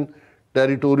ਦੈਨ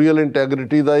ਟੈਰੀਟੋਰੀਅਲ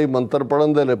ਇੰਟੈਗ੍ਰਿਟੀ ਦਾ ਹੀ ਮੰਤਰ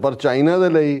ਪੜ੍ਹਨ ਦੇ ਲਈ ਪਰ ਚਾਈਨਾ ਦੇ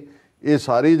ਲਈ ਇਹ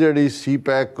ਸਾਰੀ ਜਿਹੜੀ ਸੀ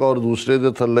ਪੈਕ ਔਰ ਦੂਸਰੇ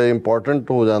ਦੇ ਥੱਲੇ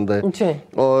ਇੰਪੋਰਟੈਂਟ ਹੋ ਜਾਂਦਾ ਹੈ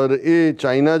ਔਰ ਇਹ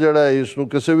ਚਾਈਨਾ ਜਿਹੜਾ ਇਸ ਨੂੰ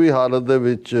ਕਿਸੇ ਵੀ ਹਾਲਤ ਦੇ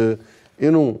ਵਿੱਚ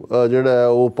ਇਹਨੂੰ ਜਿਹੜਾ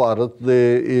ਉਹ ਭਾਰਤ ਦੇ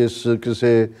ਇਸ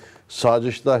ਕਿਸੇ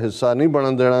ਸਾਜ਼ਿਸ਼ ਦਾ ਹਿੱਸਾ ਨਹੀਂ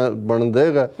ਬਣਨ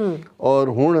ਦੇਗਾ ਔਰ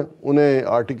ਹੁਣ ਉਹਨੇ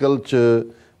ਆਰਟੀਕਲ 'ਚ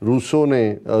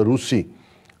ਰੂਸੀ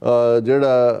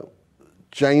ਜਿਹੜਾ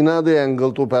ਚਾਈਨਾ ਦੇ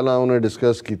ਐਂਗਲ ਤੋਂ ਪਹਿਲਾਂ ਉਹਨੇ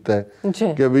ਡਿਸਕਸ ਕੀਤਾ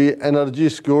ਹੈ ਕਿ ਵੀ ਐਨਰਜੀ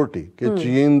ਸਿਕਿਉਰਿਟੀ ਕਿ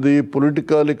ਚੀਨ ਦੀ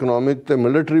ਪੋਲੀਟੀਕਲ ਇਕਨੋਮਿਕ ਤੇ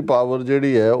ਮਿਲਟਰੀ ਪਾਵਰ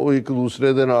ਜਿਹੜੀ ਹੈ ਉਹ ਇੱਕ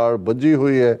ਦੂਸਰੇ ਦੇ ਨਾਲ ਬੱਝੀ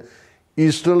ਹੋਈ ਹੈ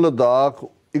ਈਸਟਰਨ ਲਦਾਖ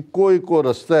ਇੱਕੋ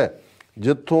ਰਸਤਾ ਹੈ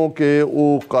ਜਿੱਥੋਂ ਕਿ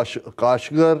ਉਹ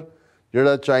ਕਾਸ਼ਗਰ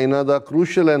ਜਿਹੜਾ ਚਾਈਨਾ ਦਾ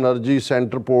ਕਰੂਸ਼ਲ ਐਨਰਜੀ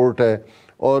ਸੈਂਟਰ ਪੋਰਟ ਹੈ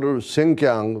ਔਰ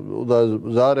ਸਿੰਗਕਿਆਂਗ ਉਹਦਾ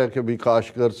ਜ਼ਾਹਰ ਹੈ ਕਿ ਵੀ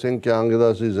ਕਾਸ਼ਗਰ ਸਿੰਗਕਿਆਂਗ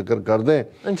ਦਾ ਅਸੀਂ ਜ਼ਿਕਰ ਕਰਦੇ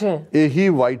ਇਹੀ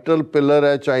ਵਾਈਟਲ ਪਿਲਰ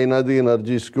ਹੈ ਚਾਈਨਾ ਦੀ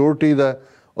ਐਨਰਜੀ ਸਿਕਿਉਰਿਟੀ ਦਾ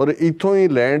ਔਰ ਇੱਥੋਂ ਹੀ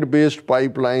ਲੈਂਡ ਬੇਸਡ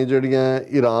ਪਾਈਪਲਾਈਨ ਜਿਹੜੀਆਂ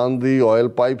ਈਰਾਨ ਦੀ ਆਇਲ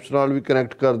ਪਾਈਪਸ ਨਾਲ ਵੀ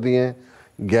ਕਨੈਕਟ ਕਰਦੀਆਂ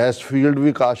ਗੈਸ ਫੀਲਡ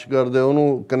ਵੀ ਕਾਸ਼ਗਰ ਦੇ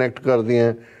ਉਹਨੂੰ ਕਨੈਕਟ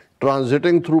ਕਰਦੀਆਂ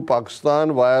ਟ੍ਰਾਂਜ਼ਿਟਿੰਗ ਥਰੂ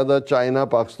ਪਾਕਿਸਤਾਨ ਵਾਇਆ ਦਾ ਚਾਈਨਾ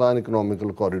ਪਾਕਿਸਤਾਨ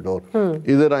ਇਕਨੋਮਿਕਲ ਕੋਰੀਡੋਰ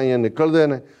ਇਹਦੇ ਰਾਹੀਂ ਨਿਕਲਦੇ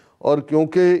ਨੇ ਔਰ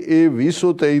ਕਿਉਂਕਿ ਇਹ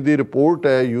 2023 ਦੀ ਰਿਪੋਰਟ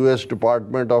ਹੈ US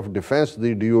department of defence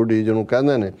the DOD ਜਿਹਨੂੰ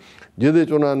ਕਹਿੰਦੇ ਨੇ ਜਿਹਦੇ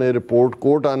 'ਚ ਉਹਨਾਂ ਨੇ ਰਿਪੋਰਟ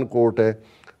ਕੋਟ ਅਨਕੋਟ ਹੈ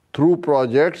through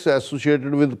projects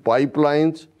associated with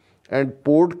ਪਾਈਪਲਾਈਨਸ and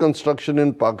port construction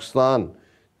in Pakistan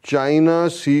China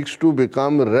seeks to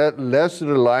become less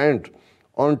reliant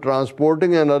on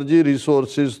transporting energy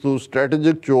resources to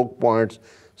strategic choke points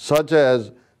such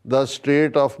as the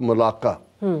Strait of Malacca.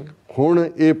 ਹੁਣ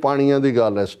ਇਹ ਪਾਣੀਆਂ ਦੀ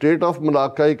ਗੱਲ ਹੈ ਸਟੇਟ ਆਫ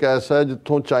ਮਲਾਕਾ ਇੱਕ ਐਸਾ ਹੈ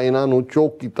ਜਿੱਥੋਂ China ਨੂੰ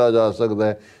ਚੋਕ ਕੀਤਾ ਜਾ ਸਕਦਾ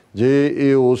ਹੈ ਜੇ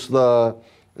ਇਹ ਉਸ ਦਾ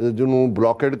ਜਿਹਨੂੰ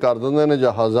ਬਲੌਕੇਡ ਕਰ ਦਿੰਦੇ ਨੇ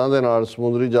ਜਹਾਜ਼ਾਂ ਦੇ ਨਾਲ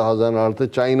ਸਮੁੰਦਰੀ ਜਹਾਜ਼ਾਂ ਨਾਲ ਤੇ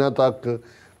ਚਾਈਨਾ ਤੱਕ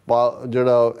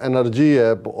ਜਿਹੜਾ ਐਨਰਜੀ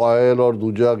ਹੈ ਆਇਲ ਔਰ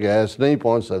ਦੂਜਾ ਗੈਸ ਨਹੀਂ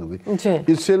ਪਹੁੰਚ ਸਕਦੀ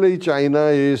ਇਸੇ ਲਈ ਚਾਈਨਾ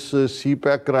ਇਸ ਸੀ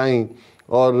ਪੈਕ ਰਾਹੀਂ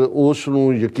ਔਰ ਉਸ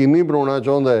ਨੂੰ ਯਕੀਨੀ ਬਣਾਉਣਾ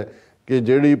ਚਾਹੁੰਦਾ ਹੈ ਕਿ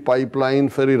ਜਿਹੜੀ ਪਾਈਪਲਾਈਨ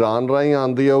ਫਿਰ ਈਰਾਨ ਰਾਹੀਂ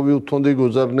ਆਉਂਦੀ ਹੈ ਉਹ ਵੀ ਉੱਥੋਂ ਦੀ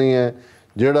ਗੁਜ਼ਰਨੀ ਹੈ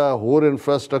ਜਿਹੜਾ ਹੋਰ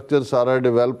ਇਨਫਰਾਸਟ੍ਰਕਚਰ ਸਾਰਾ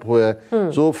ਡਿਵੈਲਪ ਹੋਇਆ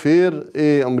ਸੋ ਫਿਰ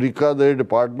ਇਹ ਅਮਰੀਕਾ ਦੇ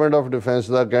ਡਿਪਾਰਟਮੈਂਟ ਆਫ ਡਿਫੈਂਸ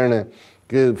ਦਾ ਕਹਿਣਾ ਹੈ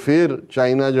ਕਿ ਫਿਰ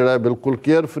ਚਾਈਨਾ ਜਿਹੜਾ ਬਿਲਕੁਲ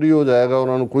ਕੇਅਰ ਫਰੀ ਹੋ ਜਾਏਗਾ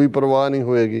ਉਹਨਾਂ ਨੂੰ ਕੋਈ ਪਰਵਾਹ ਨਹੀਂ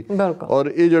ਹੋਏਗੀ ਔਰ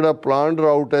ਇਹ ਜਿਹੜਾ ਪਲਾਨਡ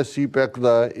ਰਾਊਟ ਹੈ ਸੀ ਪੈਕ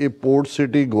ਦਾ ਇਹ ਪੋਰਟ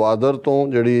ਸਿਟੀ ਗਵਾਦਰ ਤੋਂ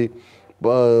ਜਿਹੜੀ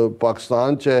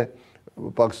ਪਾਕਿਸਤਾਨ 'ਚ ਹੈ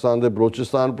ਪਾਕਿਸਤਾਨ ਦੇ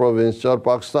ਬਲੋਚਿਸਤਾਨ ਪ੍ਰੋਵਿੰਸ 'ਚ ਔਰ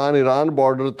ਪਾਕਿਸਤਾਨ ਈਰਾਨ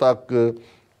ਬਾਰਡਰ ਤੱਕ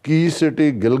ਕੀ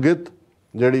ਸਿਟੀ ਗਿਲਗਿਤ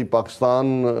ਜਿਹੜੀ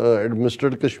ਪਾਕਿਸਤਾਨ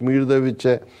ਐਡਮਿਨਿਸਟਰਡ ਕਸ਼ਮੀਰ ਦੇ ਵਿੱਚ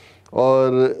ਹੈ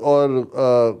ਔਰ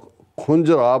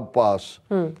ਖੁੰਜਰਾਬ ਪਾਸ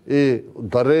ਇਹ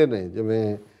ਦਰੇ ਨੇ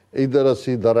ਜਿਵੇਂ ਇੱਧਰ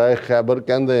ਅਸੀਂ ਦਰਿਆ ਖੈਬਰ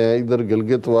ਕਹਿੰਦੇ ਹਾਂ ਇੱਧਰ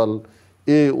ਗਿਲਗਿਤ ਵੱਲ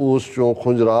ਇਹ ਉਸ 'ਚੋਂ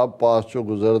ਖੁੰਜਰਾਬ ਪਾਸ 'ਚੋਂ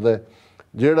ਗੁਜ਼ਰਦਾ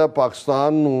ਜਿਹੜਾ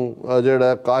ਪਾਕਿਸਤਾਨ ਨੂੰ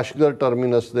ਜਿਹੜਾ ਕਾਸ਼ਗਰ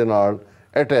ਟਰਮੀਨਸ ਦੇ ਨਾਲ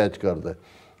ਅਟੈਚ ਕਰਦਾ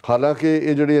ਹਾਲਾਂਕਿ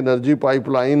ਇਹ ਜਿਹੜੀ ਐਨਰਜੀ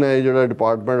ਪਾਈਪਲਾਈਨ ਹੈ ਜਿਹੜਾ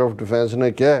ਡਿਪਾਰਟਮੈਂਟ ਆਫ ਡਿਫੈਂਸ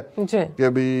ਨੇ ਕਿਹਾ ਕਿ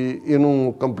ਵੀ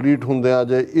ਇਹਨੂੰ ਕੰਪਲੀਟ ਹੁੰਦਿਆਂ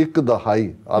ਅਜੇ ਇੱਕ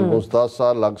ਦਹਾਈ ਆਲਮੋਸਟ 10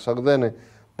 ਸਾਲ ਲੱਗ ਸਕਦੇ ਨੇ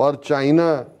ਪਰ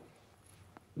ਚਾਈਨਾ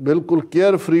ਬਿਲਕੁਲ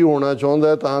ਕੇਅਰ ਫਰੀ ਹੋਣਾ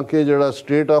ਚਾਹੁੰਦਾ ਤਾਂ ਕਿ ਜਿਹੜਾ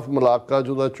ਸਟੇਟ ਆਫ ਮਲਾਕਾ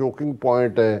ਜਿਹਦਾ ਚੋਕਿੰਗ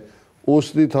ਪੁਆਇੰਟ ਹੈ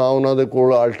ਉਸ ਦੀ ਥਾਂ ਉਹਨਾਂ ਦੇ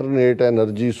ਕੋਲ ਆਲਟਰਨੇਟ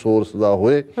ਐਨਰਜੀ ਸੋਰਸ ਦਾ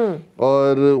ਹੋਏ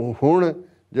ਔਰ ਹੁਣ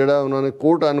ਜਿਹੜਾ ਉਹਨਾਂ ਨੇ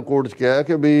ਕੋਟ ਅਨਕੋਟ 'ਚ ਕਿਹਾ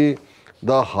ਕਿ ਵੀ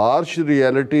the harsh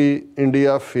reality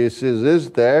India faces is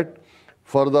that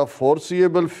for the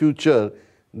foreseeable future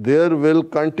there will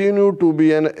continue to be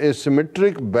an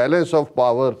asymmetric balance of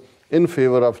power in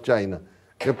favor of China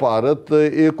ਕਿ ਭਾਰਤ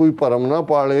ਇਹ ਕੋਈ ਭਰਮ ਨਾ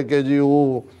ਪਾਲੇ ਕਿ ਜੀ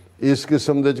ਉਹ ਇਸ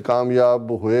ਕਿਸਮ ਦੇ 'ਚ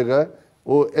ਕਾਮਯਾਬ ਹੋਏਗਾ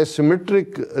ਉਹ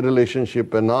ਐਸਿਮੈਟ੍ਰਿਕ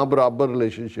ਰਿਲੇਸ਼ਨਸ਼ਿਪ ਹੈ ਨਾ ਬਰਾਬਰ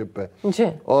ਰਿਲੇਸ਼ਨਸ਼ਿਪ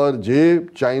ਹੈ ਔਰ ਜੇ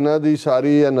ਚਾਈਨਾ ਦੀ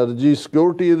ਸਾਰੀ ਐਨਰਜੀ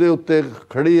ਸਿਕਿਉਰਿਟੀ ਦੇ ਉੱਤੇ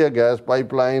ਖੜੀ ਹੈ ਗੈਸ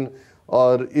ਪਾਈਪਲਾਈਨ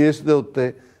ਔਰ ਇਸ ਦੇ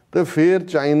ਉੱਤੇ ਤੇ ਫਿਰ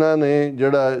ਚਾਈਨਾ ਨੇ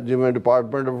ਜਿਹੜਾ ਜਿਵੇਂ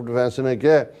ਡਿਪਾਰਟਮੈਂਟ ਆਫ ਡਿਫੈਂਸ ਨੇ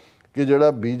ਕਿਹਾ ਕਿ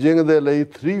ਜਿਹੜਾ ਬੀਜਿੰਗ ਦੇ ਲਈ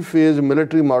 3 ਫੇਜ਼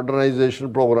ਮਿਲਟਰੀ ਮਾਡਰਨਾਈਜੇਸ਼ਨ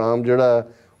ਪ੍ਰੋਗਰਾਮ ਜਿਹੜਾ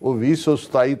ਉਹ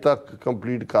 2027 ਤੱਕ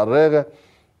ਕੰਪਲੀਟ ਕਰ ਰਿਹਾ ਹੈਗਾ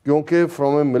ਕਿਉਂਕਿ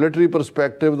from a military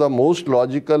perspective the most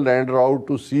logical land route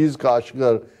to cease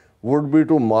ਕਾਸ਼ਗਰ would be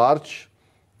to march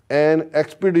an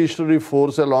expeditionary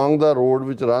force along the road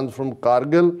which runs from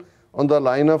Kargil on the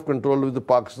line of control with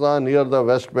Pakistan near the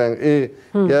West Bank ਇਹ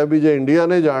ਕਿਹਾ ਵੀ ਜੇ India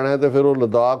ਨੇ ਜਾਣਾ ਤੇ ਫਿਰ ਉਹ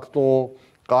ਲਦਾਖ ਤੋਂ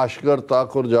ਕਾਸ਼ਗਰ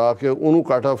ਤੱਕ ਔਰ ਜਾ ਕੇ ਉਹਨੂੰ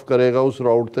ਕੱਟ ਆਫ ਕਰੇਗਾ, ਉਸ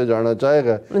ਰਾਊਟ ਤੇ ਜਾਣਾ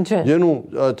ਚਾਹੇਗਾ, ਜਿਹਨੂੰ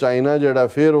ਚਾਈਨਾ ਜਿਹੜਾ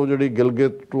ਫਿਰ ਉਹ ਜਿਹੜੀ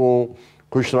ਗਿਲਗਿਤ ਤੋਂ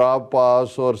ਖੁਸ਼ਰਾਬ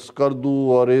ਪਾਸ ਔਰ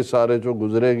ਸਕਰਦੂ ਔਰ ਇਹ ਸਾਰੇ ਚੋਂ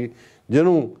ਗੁਜ਼ਰੇਗੀ,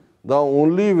 ਜਿਹਨੂੰ the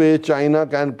only way China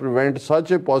can prevent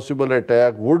such a possible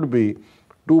attack would be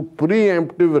to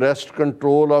preemptive wrest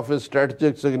control of a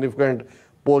strategic significant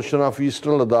portion of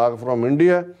eastern Ladakh from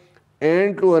India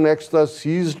and to annex the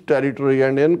seized territory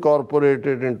and incorporate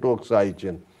it into Aksai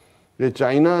Chin. ਤੇ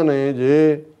China ਨੇ ਜੇ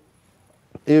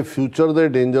ਇਹ future ਦੇ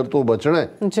danger ਤੋਂ ਬਚਣਾ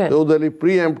ਤੇ ਉਹਦੇ ਲਈ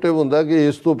ਪ੍ਰੀਐਂਪਟਿਵ ਹੁੰਦਾ ਕਿ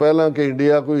ਇਸ ਤੋਂ ਪਹਿਲਾਂ ਕਿ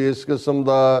ਇੰਡੀਆ ਕੋਈ ਇਸ ਕਿਸਮ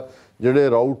ਦਾ ਜਿਹੜੇ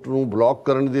ਰਾਊਟ ਨੂੰ ਬਲੌਕ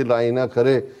ਕਰਨ ਦੀ ਲਾਈਨ ਨਾ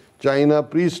ਕਰੇ, ਚਾਈਨਾ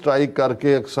ਪ੍ਰੀ ਸਟ੍ਰਾਈਕ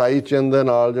ਕਰਕੇ ਅਕਸਾਈ ਚਿਨ ਦੇ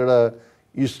ਨਾਲ ਜਿਹੜਾ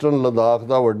ਈਸਟਰਨ ਲਦਾਖ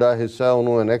ਦਾ ਵੱਡਾ ਹਿੱਸਾ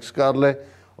ਉਹਨੂੰ ਐਨੈਕਸ ਕਰ ਲੈ।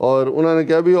 ਔਰ ਉਹਨਾਂ ਨੇ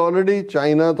ਕਿਹਾ ਵੀ ਆਲਰੇਡੀ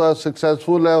ਚਾਈਨਾ ਤਾਂ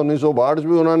ਸਕਸੈਸਫੁਲ ਹੈ, 1962 'ਚ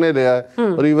ਵੀ ਉਹਨਾਂ ਨੇ ਲਿਆ,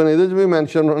 ਔਰ ਈਵਨ ਇਹਦੇ 'ਚ ਵੀ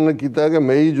ਮੈਂਸ਼ਨ ਉਹਨਾਂ ਨੇ ਕੀਤਾ ਕਿ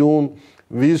ਮਈ ਜੂਨ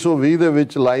 2020 ਦੇ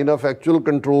ਵਿੱਚ ਲਾਈਨ ਆਫ ਐਕਚੁਅਲ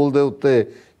ਕੰਟਰੋਲ ਦੇ ਉੱਤੇ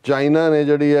ਚਾਈਨਾ ਨੇ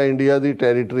ਜਿਹੜੀ ਹੈ ਇੰਡੀਆ ਦੀ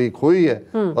ਟੈਰੀਟਰੀ ਖੋਈ ਹੈ,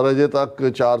 ਔਰ ਅਜੇ ਤੱਕ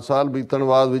 4 ਸਾਲ ਬੀਤਣ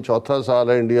ਬਾਅਦ ਵੀ ਚੌਥਾ ਸਾਲ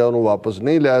ਹੈ ਇੰਡੀਆ ਉਹਨੂੰ ਵਾਪਸ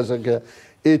ਨਹੀਂ ਲੈ ਸਕਿਆ।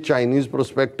 ਇਹ ਚਾਈਨੀਜ਼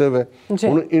ਪਰਸਪੈਕਟਿਵ ਹੈ।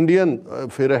 ਹੁਣ ਇੰਡੀਅਨ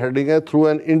ਫਿਰ ਹੈਡਿੰਗ ਹੈ ਥਰੂ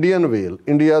ਐਨ ਇੰਡੀਅਨ ਵੇਲ,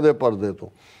 ਇੰਡੀਆ ਦੇ ਪਰਦੇ ਤੋਂ,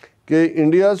 ਕਿ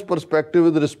India's perspective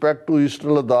with respect to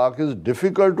eastern Ladakh is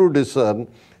difficult to ਡਿਸਰਨ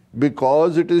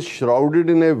because it is shrouded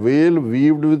in a veil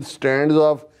weaved with strands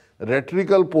of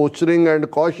rhetorical posturing and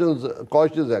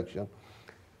cautious action।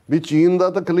 ਵੀ ਚੀਨ ਦਾ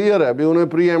ਤਾਂ ਕਲੀਅਰ ਹੈ ਵੀ ਉਹਨੇ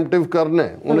ਪ੍ਰੀਐਂਪਟਿਵ ਕਰਨਾ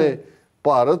ਹੈ, ਉਹਨੇ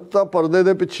ਭਾਰਤ ਤਾਂ ਪਰਦੇ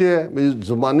ਦੇ ਪਿੱਛੇ ਹੈ ਵੀ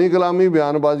ਜ਼ੁਬਾਨੀ ਕਲਾਮੀ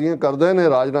ਬਿਆਨਬਾਜ਼ੀਆਂ ਕਰਦੇ ਨੇ।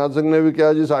 ਰਾਜਨਾਥ ਸਿੰਘ ਨੇ ਵੀ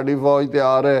ਕਿਹਾ ਜੀ ਸਾਡੀ ਫੌਜ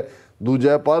ਤਿਆਰ ਹੈ,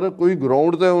 ਦੂਜਾ ਪਰ ਕੋਈ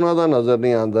ਗਰਾਊਂਡ ਤੇ ਉਹਨਾਂ ਦਾ ਨਜ਼ਰ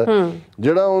ਨਹੀਂ ਆਉਂਦਾ।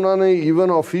 ਜਿਹੜਾ ਉਹਨਾਂ ਨੇ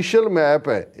ਈਵਨ ਆਫੀਸ਼ੀਅਲ ਮੈਪ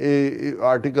ਹੈ, ਇਹ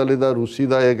ਆਰਟੀਕਲ ਇਹਦਾ ਰੂਸੀ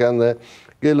ਦਾ ਇਹ ਕਹਿੰਦਾ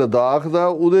ਕਿ ਲਦਾਖ ਦਾ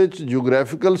ਉਹਦੇ 'ਚ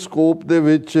ਜਿਓਗ੍ਰਾਫੀਕਲ ਸਕੋਪ ਦੇ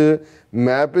ਵਿੱਚ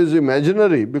map is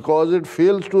ਇਮੈਜਨਰੀ because it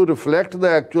ਫੇਲਸ to reflect the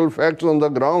actual facts on the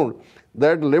ground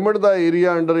that limit the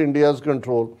area under India's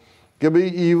control. ਕਿ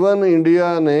ਬਈ ਈਵਨ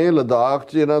ਇੰਡੀਆ ਨੇ ਲਦਾਖ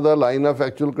 'ਚ ਇਹਨਾਂ ਦਾ ਲਾਈਨ ਆਫ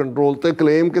ਐਕਚੁਅਲ ਕੰਟਰੋਲ ਤੇ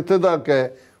ਕਲੇਮ ਕਿੱਥੇ ਤੱਕ ਹੈ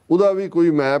ਉਹਦਾ ਵੀ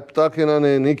ਕੋਈ ਮੈਪ ਤੱਕ ਇਹਨਾਂ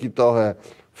ਨੇ ਨਹੀਂ ਕੀਤਾ ਹੋਇਆ।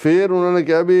 ਫਿਰ ਉਹਨਾਂ ਨੇ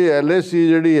ਕਿਹਾ ਵੀ LAC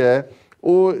ਜਿਹੜੀ ਹੈ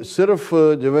ਉਹ ਸਿਰਫ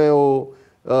ਜਿਵੇਂ ਉਹ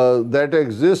that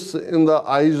exists in the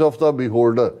eyes of the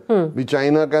beholder, we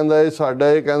China ਕਹਿੰਦਾ ਇਹ ਸਾਡਾ,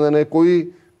 ਇਹ ਕਹਿੰਦੇ ਨੇ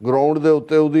ਕੋਈ ਗਰਾਊਂਡ ਦੇ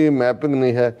ਉੱਤੇ ਉਹਦੀ ਮੈਪਿੰਗ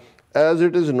ਨਹੀਂ ਹੈ। as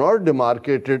it is not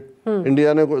demarcated,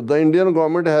 India ਨੇ the Indian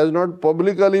government has not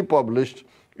publicly published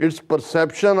its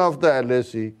perception of the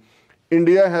LAC.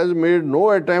 India has made no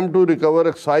attempt to recover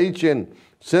Aksai Chin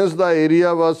since the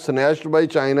area was snatched by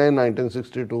China in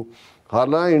 1962.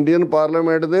 ਹਾਲਾਂਕਿ Indian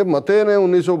parliament ਦੇ ਮਤੇ ਨੇ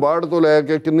 1962 ਤੋਂ ਲੈ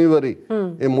ਕੇ ਕਿੰਨੀ ਵਾਰੀ,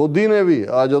 ਇਹ ਮੋਦੀ ਨੇ ਵੀ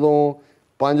ਆ ਜਦੋਂ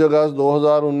 5 ਅਗਸਤ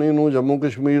 2019 ਨੂੰ ਜੰਮੂ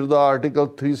ਕਸ਼ਮੀਰ ਦਾ ਆਰਟੀਕਲ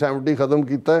 370 ਖਤਮ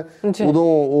ਕੀਤਾ, ਉਦੋਂ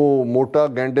ਉਹ ਮੋਟਾ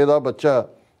ਗੈਂਡੇ ਦਾ ਬੱਚਾ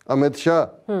ਅਮਿਤ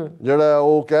ਸ਼ਾਹ ਜਿਹੜਾ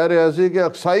ਉਹ ਕਹਿ ਰਿਹਾ ਸੀ ਕਿ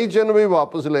ਅਕਸਾਈ ਚਿੰਨ ਵੀ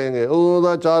ਵਾਪਸ ਲੈਣਗੇ।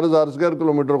 ਉਹਦਾ 4000 ਸਕੁਅਰ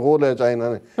ਕਿਲੋਮੀਟਰ ਖੋਹ ਲਿਆ ਚਾਈਨਾ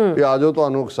ਨੇ ਵੀ ਆ ਜਾਓ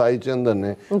ਤੁਹਾਨੂੰ ਅਕਸਾਈ ਚਿੰਨ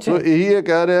ਦਿੰਨੇ। ਸੋ ਇਹੀ ਇਹ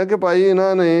ਕਹਿ ਰਿਹਾ ਕਿ ਭਾਈ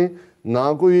ਇਹਨਾਂ ਨੇ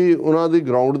ਨਾ ਕੋਈ ਉਹਨਾਂ ਦੀ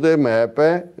ਗਰਾਊਂਡ ਦੇ ਮੈਪ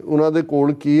ਹੈ, ਉਹਨਾਂ ਦੇ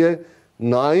ਕੋਲ ਕੀ ਹੈ,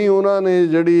 ਨਾ ਹੀ ਉਹਨਾਂ ਨੇ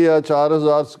ਜਿਹੜੀ ਆ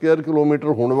 4000 ਸਕੁਅਰ ਕਿਲੋਮੀਟਰ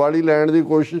ਹੁਣ ਵਾਲੀ ਲੈਣ ਦੀ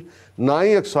ਕੋਸ਼ਿਸ਼, ਨਾ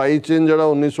ਹੀ ਅਕਸਾਈ ਚਿੰਨ ਜਿਹੜਾ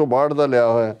 1962 ਦਾ ਲਿਆ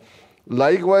ਹੋਇਆ।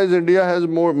 ਲਾਈਕਵਾਈਜ਼ India has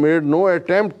made no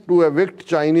attempt to ਐਵਿਕਟ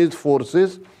Chinese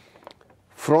forces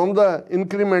from the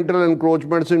incremental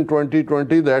encroachments in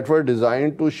 2020 that were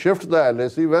designed to shift the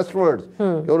LAC westwards।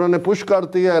 ਕਿ ਉਹਨਾਂ ਨੇ ਪੁਸ਼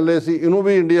ਕਰਤੀ ਹੈ LAC, ਇਹਨੂੰ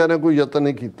ਵੀ ਇੰਡੀਆ ਨੇ ਕੋਈ ਯਤਨ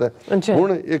ਨਹੀਂ ਕੀਤਾ।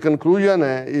 ਹੁਣ ਇਹ ਕਨਕਲੂਜਨ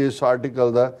ਹੈ ਇਸ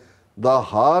article the, the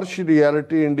harsh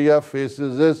reality India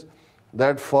faces is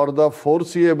that for the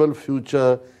foreseeable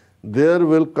future there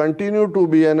will continue to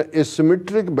be an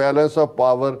asymmetric balance of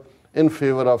power in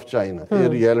favor of China। ਇਹ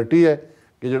reality ਹੈ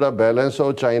ਕਿ ਜਿਹੜਾ ਬੈਲੈਂਸ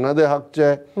ਉਹ ਚਾਈਨਾ ਦੇ ਹੱਕ 'ਚ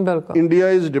ਹੈ। India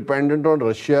is dependent on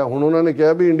Russia. ਹੁਣ ਉਹਨਾਂ ਨੇ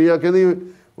ਕਿਹਾ ਵੀ ਇੰਡੀਆ ਕਿਹਦੀ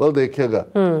ਵੱਲ ਦੇਖੇਗਾ,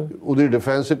 ਉਹਦੀ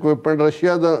ਡਿਫੈਂਸ ਇਕਵਿਪਮੈਂਟ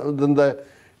ਰਸ਼ੀਆ ਦਿੰਦਾ ਹੈ।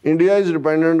 India is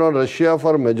dependent on Russia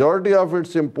for majority of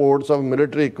its ਇੰਪੋਰਟਸ of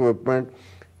military equipment,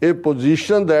 a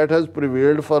position that has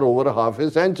prevailed for over half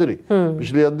a century।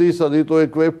 ਪਿਛਲੀ ਅੱਧੀ ਸਦੀ ਤੋਂ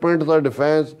ਇਕਵਿਪਮੈਂਟ ਦਾ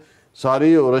ਡਿਫੈਂਸ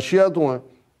ਸਾਰੀ ਰਸ਼ੀਆ ਤੋਂ ਹੈ।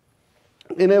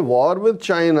 In a war with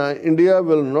China, India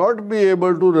will not be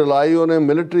able to rely on a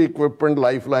military equipment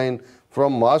lifeline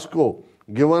from Moscow,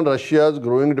 given Russia's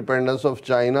growing dependence of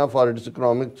China for its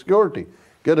economic security।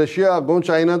 ਕਿ Russia ਅੱਗੋਂ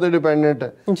China ਤੇ dependent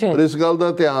ਹੈ। ਪਰ ਇਸ ਗੱਲ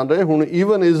ਦਾ ਧਿਆਨ ਰਹੇ ਹੁਣ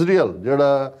ਈਵਨ ਇਜ਼ਰਾਈਲ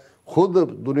ਜਿਹੜਾ ਖੁਦ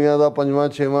ਦੁਨੀਆ ਦਾ 5ਵਾਂ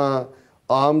 6ਵਾਂ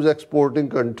ਆਰਮਜ਼ ਐਕਸਪੋਰਟਿੰਗ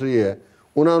ਕੰਟਰੀ ਹੈ,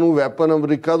 ਉਹਨਾਂ ਨੂੰ ਵੈਪਨ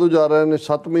ਅਮਰੀਕਾ ਤੋਂ ਜਾ ਰਹੇ ਨੇ।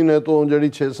 7 ਮਹੀਨੇ ਤੋਂ ਜਿਹੜੀ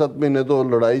 6-7 ਮਹੀਨੇ ਤੋਂ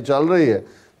ਲੜਾਈ ਚੱਲ ਰਹੀ ਹੈ,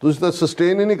 ਤੁਸੀਂ ਤਾਂ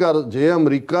ਸਸਟੇਨ ਹੀ ਨਹੀਂ ਕਰ। ਜੇ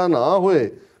ਅਮਰੀਕਾ ਨਾ ਹੋਏ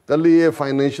ਕੱਲੀ ਇਹ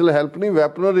ਫਾਈਨੈਂਸ਼ੀਅਲ ਹੈਲਪ ਨਹੀਂ,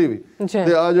 ਵੈਪਨਰੀ ਵੀ।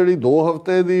 ਤੇ ਆ ਜਿਹੜੀ 2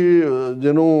 ਹਫ਼ਤੇ ਦੀ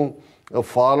ਜਿਹਨੂੰ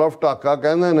ਫਾਲ ਆਫ ਢਾਕਾ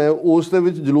ਕਹਿੰਦੇ ਨੇ, ਉਸ ਦੇ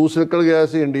ਵਿੱਚ ਜਲੂਸ ਨਿਕਲ ਗਿਆ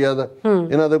ਸੀ ਇੰਡੀਆ ਦਾ।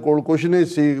 ਇਹਨਾਂ ਦੇ ਕੋਲ ਕੁਛ ਨਹੀਂ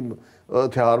ਸੀ,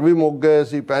 ਹਥਿਆਰ ਵੀ ਮੁੱਕ ਗਏ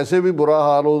ਸੀ, ਪੈਸੇ ਵੀ ਬੁਰਾ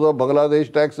ਹਾਲ ਉਹਦਾ।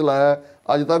 ਬੰਗਲਾਦੇਸ਼ ਟੈਕਸ ਲਾਇਆ,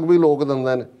 ਅੱਜ ਤੱਕ ਵੀ ਲੋਕ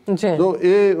ਦਿੰਦੇ ਨੇ। ਸੋ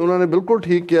ਇਹ ਉਹਨਾਂ ਨੇ ਬਿਲਕੁਲ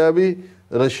ਠੀਕ ਕਿਹਾ ਵੀ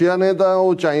ਰਸ਼ੀਆ ਨੇ ਤਾਂ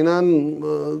ਉਹ ਚਾਈਨਾ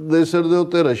ਦੇ ਸਿਰ ਦੇ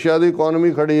ਉੱਤੇ ਰਸ਼ੀਆ ਦੀ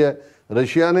ਇਕੋਨਮੀ ਖੜੀ ਹੈ,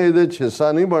 ਰਸ਼ੀਆ ਨੇ ਇਹਦੇ 'ਚ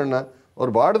ਹਿੱਸਾ ਨਹੀਂ ਬਣਨਾ। ਔਰ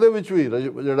ਬਾਅਦ ਦੇ ਵਿੱਚ ਵੀ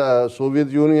ਜਿਹੜਾ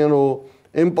ਸੋਵੀਅਤ ਯੂਨੀਅਨ ਉਹ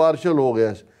ਇੰਪਾਰਸ਼ਲ ਹੋ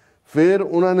ਗਿਆ। ਫਿਰ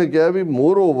ਉਹਨਾਂ ਨੇ ਕਿਹਾ ਵੀ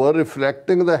more over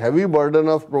reflecting the heavy burden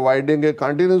of providing A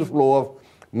continuous flow of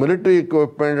military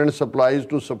equipment and supplies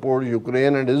to support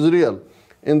Ukraine and Israel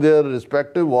in their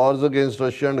respective wars against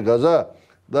Russia and Gaza,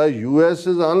 the US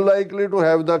is unlikely to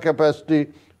have the capacity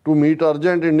to meet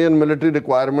urgent Indian military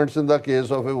requirements in the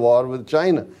case of a war with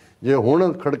China. ਜੇ ਹੁਣ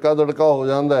ਖੜਕਾ ਦੜਕਾ ਹੋ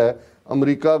ਜਾਂਦਾ ਹੈ,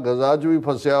 America ਗਜ਼ਾ 'ਚ ਵੀ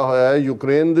ਫਸਿਆ ਹੋਇਆ ਹੈ,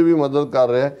 ਯੂਕਰੇਨ ਦੀ ਵੀ ਮਦਦ ਕਰ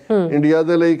ਰਿਹਾ ਹੈ, ਇੰਡੀਆ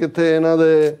ਦੇ ਲਈ ਕਿੱਥੇ ਇਹਨਾਂ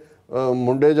ਦੇ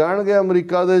ਮੁੰਡੇ ਜਾਣਗੇ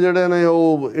ਅਮਰੀਕਾ ਦੇ ਜਿਹੜੇ ਨੇ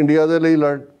ਉਹ ਇੰਡੀਆ ਦੇ ਲਈ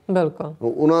ਲੜਨ? ਬਿਲਕੁਲ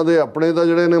ਉਹਨਾਂ ਦੇ ਆਪਣੇ ਤਾਂ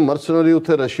ਜਿਹੜੇ ਨੇ ਮਰਸਨਰੀ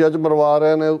ਉੱਥੇ ਰਸ਼ੀਆ 'ਚ ਮਰਵਾ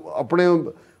ਰਹੇ ਨੇ, ਆਪਣੇ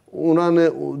ਉਹਨਾਂ ਨੇ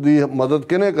ਦੀ ਮਦਦ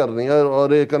ਕਿਹਨੇ ਕਰਨੀ ਹੈ?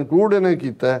 ਔਰ ਇਹ ਕਨਕਲੂਡ ਇਹਨੇ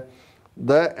ਕੀਤਾ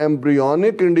the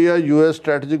embryonic India-US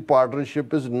strategic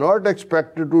partnership is not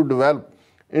expected to develop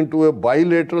into a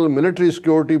bilateral military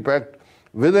security pact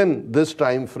within this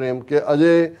time frame ਕਿ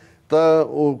ਅਜੇ ਤਾਂ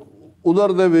ਉਹ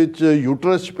ਉਧਰ ਦੇ ਵਿੱਚ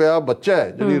ਯੂਟਰਸ ਪਿਆ ਬੱਚਾ ਹੈ,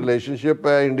 ਜਿਹੜੀ ਰਿਲੇਸ਼ਨਸ਼ਿਪ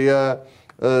ਹੈ ਇੰਡੀਆ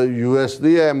US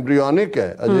ਦੀ ਐਮਬਰੀਓਨਿਕ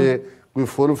ਹੈ, ਅਜੇ ਕੋਈ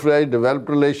ਫੁੱਲ ਫਲੈਜ ਡਿਵੈਲਪਡ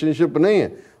ਰਿਲੇਸ਼ਨਸ਼ਿਪ ਨਹੀਂ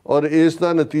ਹੈ। ਔਰ ਇਸ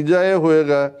ਦਾ ਨਤੀਜਾ ਇਹ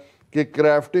ਹੋਏਗਾ ਕਿ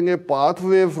ਕ੍ਰਾਫਟਿੰਗ ਏ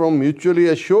pathway from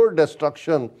ਮਿਊਚੁਅਲੀ assured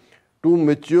destruction to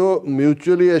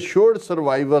mutually assured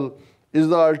survival is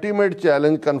the ultimate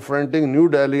challenge confronting New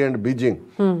Delhi and Beijing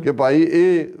ਕਿ ਭਾਈ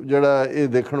ਇਹ ਜਿਹੜਾ ਇਹ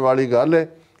ਦੇਖਣ ਵਾਲੀ ਗੱਲ ਹੈ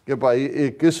ਕਿ ਭਾਈ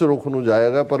ਇਹ ਕਿਸ ਰੁਖ ਨੂੰ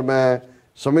ਜਾਏਗਾ। ਪਰ ਮੈਂ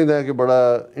ਸਮਝਦਾ ਕਿ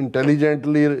ਬੜਾ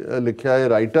ਇੰਟੈਲੀਜੈਂਟਲੀ ਲਿਖਿਆ ਇਹ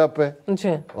ਰਾਈਟ ਅਪ ਹੈ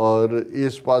ਔਰ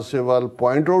ਇਸ ਪਾਸੇ ਵੱਲ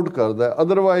ਪੁਆਇੰਟ ਆਊਟ ਕਰਦਾ।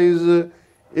 ਅਦਰਵਾਈਜ਼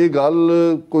ਇਹ ਗੱਲ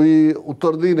ਕੋਈ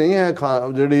ਉਤਰਦੀ ਨਹੀਂ ਹੈ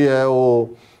ਜਿਹੜੀ ਹੈ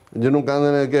ਉਹ ਜਿਹਨੂੰ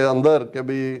ਕਹਿੰਦੇ ਨੇ ਕਿ ਅੰਦਰ ਕਿ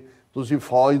ਵੀ ਤੁਸੀਂ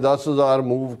ਫੌਜ 10,000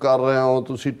 ਮੂਵ ਕਰ ਰਹੇ ਹੋ,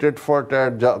 ਤੁਸੀਂ ਟਿਟ ਫॉर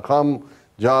ਟੈਟ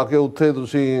ਜਾ ਕੇ ਉੱਥੇ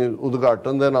ਤੁਸੀਂ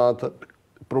ਉਦਘਾਟਨ ਦੇ ਨਾਂ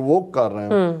ਪ੍ਰਵੋਕ ਕਰ ਰਹੇ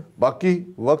ਹੋ। ਬਾਕੀ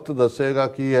ਵਕਤ ਦੱਸੇਗਾ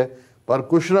ਕੀ ਹੈ, ਪਰ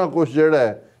ਕੁਛ ਨਾ ਕੁਛ ਜਿਹੜਾ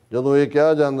ਹੈ ਜਦੋਂ ਇਹ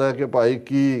ਕਿਹਾ ਜਾਂਦਾ ਹੈ ਕਿ ਭਾਈ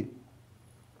ਕੀ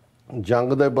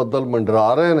ਜੰਗ ਦੇ ਬੱਦਲ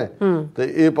ਮੰਡਰਾ ਰਹੇ ਨੇ ਤੇ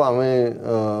ਇਹ ਭਾਵੇਂ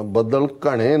ਬੱਦਲ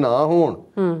ਘਣੇ ਨਾ ਹੋਣ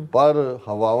ਪਰ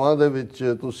ਹਵਾਵਾਂ ਦੇ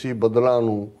ਵਿੱਚ ਤੁਸੀਂ ਬੱਦਲਾਂ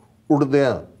ਨੂੰ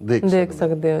ਉੜਦਿਆਂ ਦੇਖ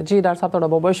ਸਕਦੇ ਹੋ। ਜੀ ਡਾਕਟਰ ਸਾਹਿਬ ਤੁਹਾਡਾ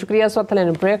ਬਹੁਤ ਬਹੁਤ ਸ਼ੁਕਰੀਆ। ਸੋ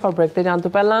ਲੈਣ ਬ੍ਰੇਕ ਔਰ ਬ੍ਰੇਕ ਤੇ ਜਾਣ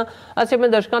ਤੋਂ ਪਹਿਲਾਂ ਅਸੀਂ ਆਪਣੇ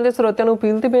ਦਰਸ਼ਕਾਂ ਦੇ ਸਰੋਤਿਆਂ ਨੂੰ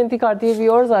ਅਪੀਲ ਤੇ ਬੇਨਤੀ ਕਰਦੇ ਹਾਂ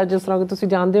ਵਿਊਅਰਸ, ਜਿਸ ਤਰ੍ਹਾਂ ਕਿ ਤੁਸੀਂ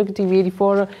ਜਾਣਦੇ ਹੋ ਕਿ TV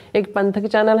 84 ਇੱਕ ਪੰਥਕ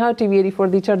ਚੈਨਲ ਹੈ। TV 84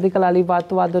 ਦੀ ਚੜ੍ਹਦੀ ਕਲਾ ਲਈ ਵੱਧ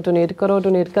ਤੋਂ ਵੱਧ ਡੋਨੇਟ ਕਰੋ।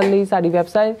 ਡੋਨੇਟ ਕਰਨ ਲਈ ਸਾਡੀ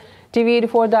ਵੈਬਸਾਈਟ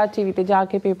tv84.tv ਤੇ ਜਾ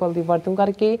ਕੇ ਪੇਪਲ ਦੀ ਵਰਤੋਂ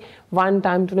ਕਰਕੇ ਵਨ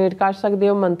ਟਾਈਮ ਡੋਨੇਟ ਕਰ ਸਕਦੇ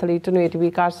ਹੋ, ਮੰਥਲੀ ਡੋਨੇਟ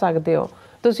ਵੀ ਕਰ ਸਕਦੇ ਹੋ।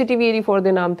 ਤੁਸੀਂ TV 84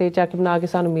 ਦੇ ਨਾਮ ਤੇ ਚੈੱਕ ਬਣਾ ਕੇ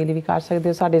ਸਾਨੂੰ ਮੇਲ ਵੀ ਕਰ ਸਕਦੇ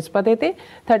ਹੋ ਸਾਡੇ ਇਸ ਪਤੇ ਤੇ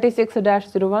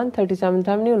 36-01 37th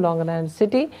Avenue ਲੌਂਗ ਆਈਲੈਂਡ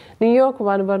ਸਿਟੀ ਨਿਊਯਾਰਕ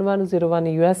 11101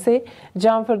 USA,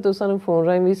 ਜਾਂ ਫਿਰ ਤੁਸੀਂ ਸਾਨੂੰ ਫੋਨ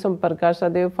ਰਾਹੀਂ ਵੀ ਸੰਪਰਕ ਕਰ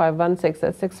ਸਕਦੇ ਹੋ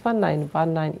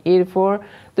 5166191984।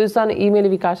 ਤੁਸੀਂ ਸਾਨੂੰ ਈਮੇਲ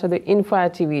ਵੀ ਕਰ ਸਕਦੇ ਹੋ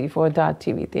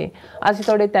info@tv84.tv ਤੇ। ਅਸੀਂ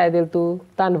ਤੁਹਾਡੇ ਤਹਿ ਦਿਲ ਤੋਂ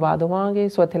ਧੰਨਵਾਦ ਹੋਵਾਂਗੇ।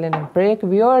 ਸੋ ਇੱਥੇ ਲੈਣਾ ਬ੍ਰੇਕ।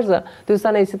 ਵਿਊਅਰਸ ਤੁਸੀਂ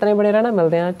ਸਾਨੂੰ ਇਸੇ ਤਰ੍ਹਾਂ ਬਣੇ ਰਹਿਣਾ।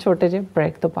 ਮਿਲਦੇ ਹਾਂ ਛੋਟੇ ਜਿਹੇ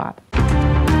ਬ੍ਰੇਕ ਤੋਂ ਬਾਅਦ।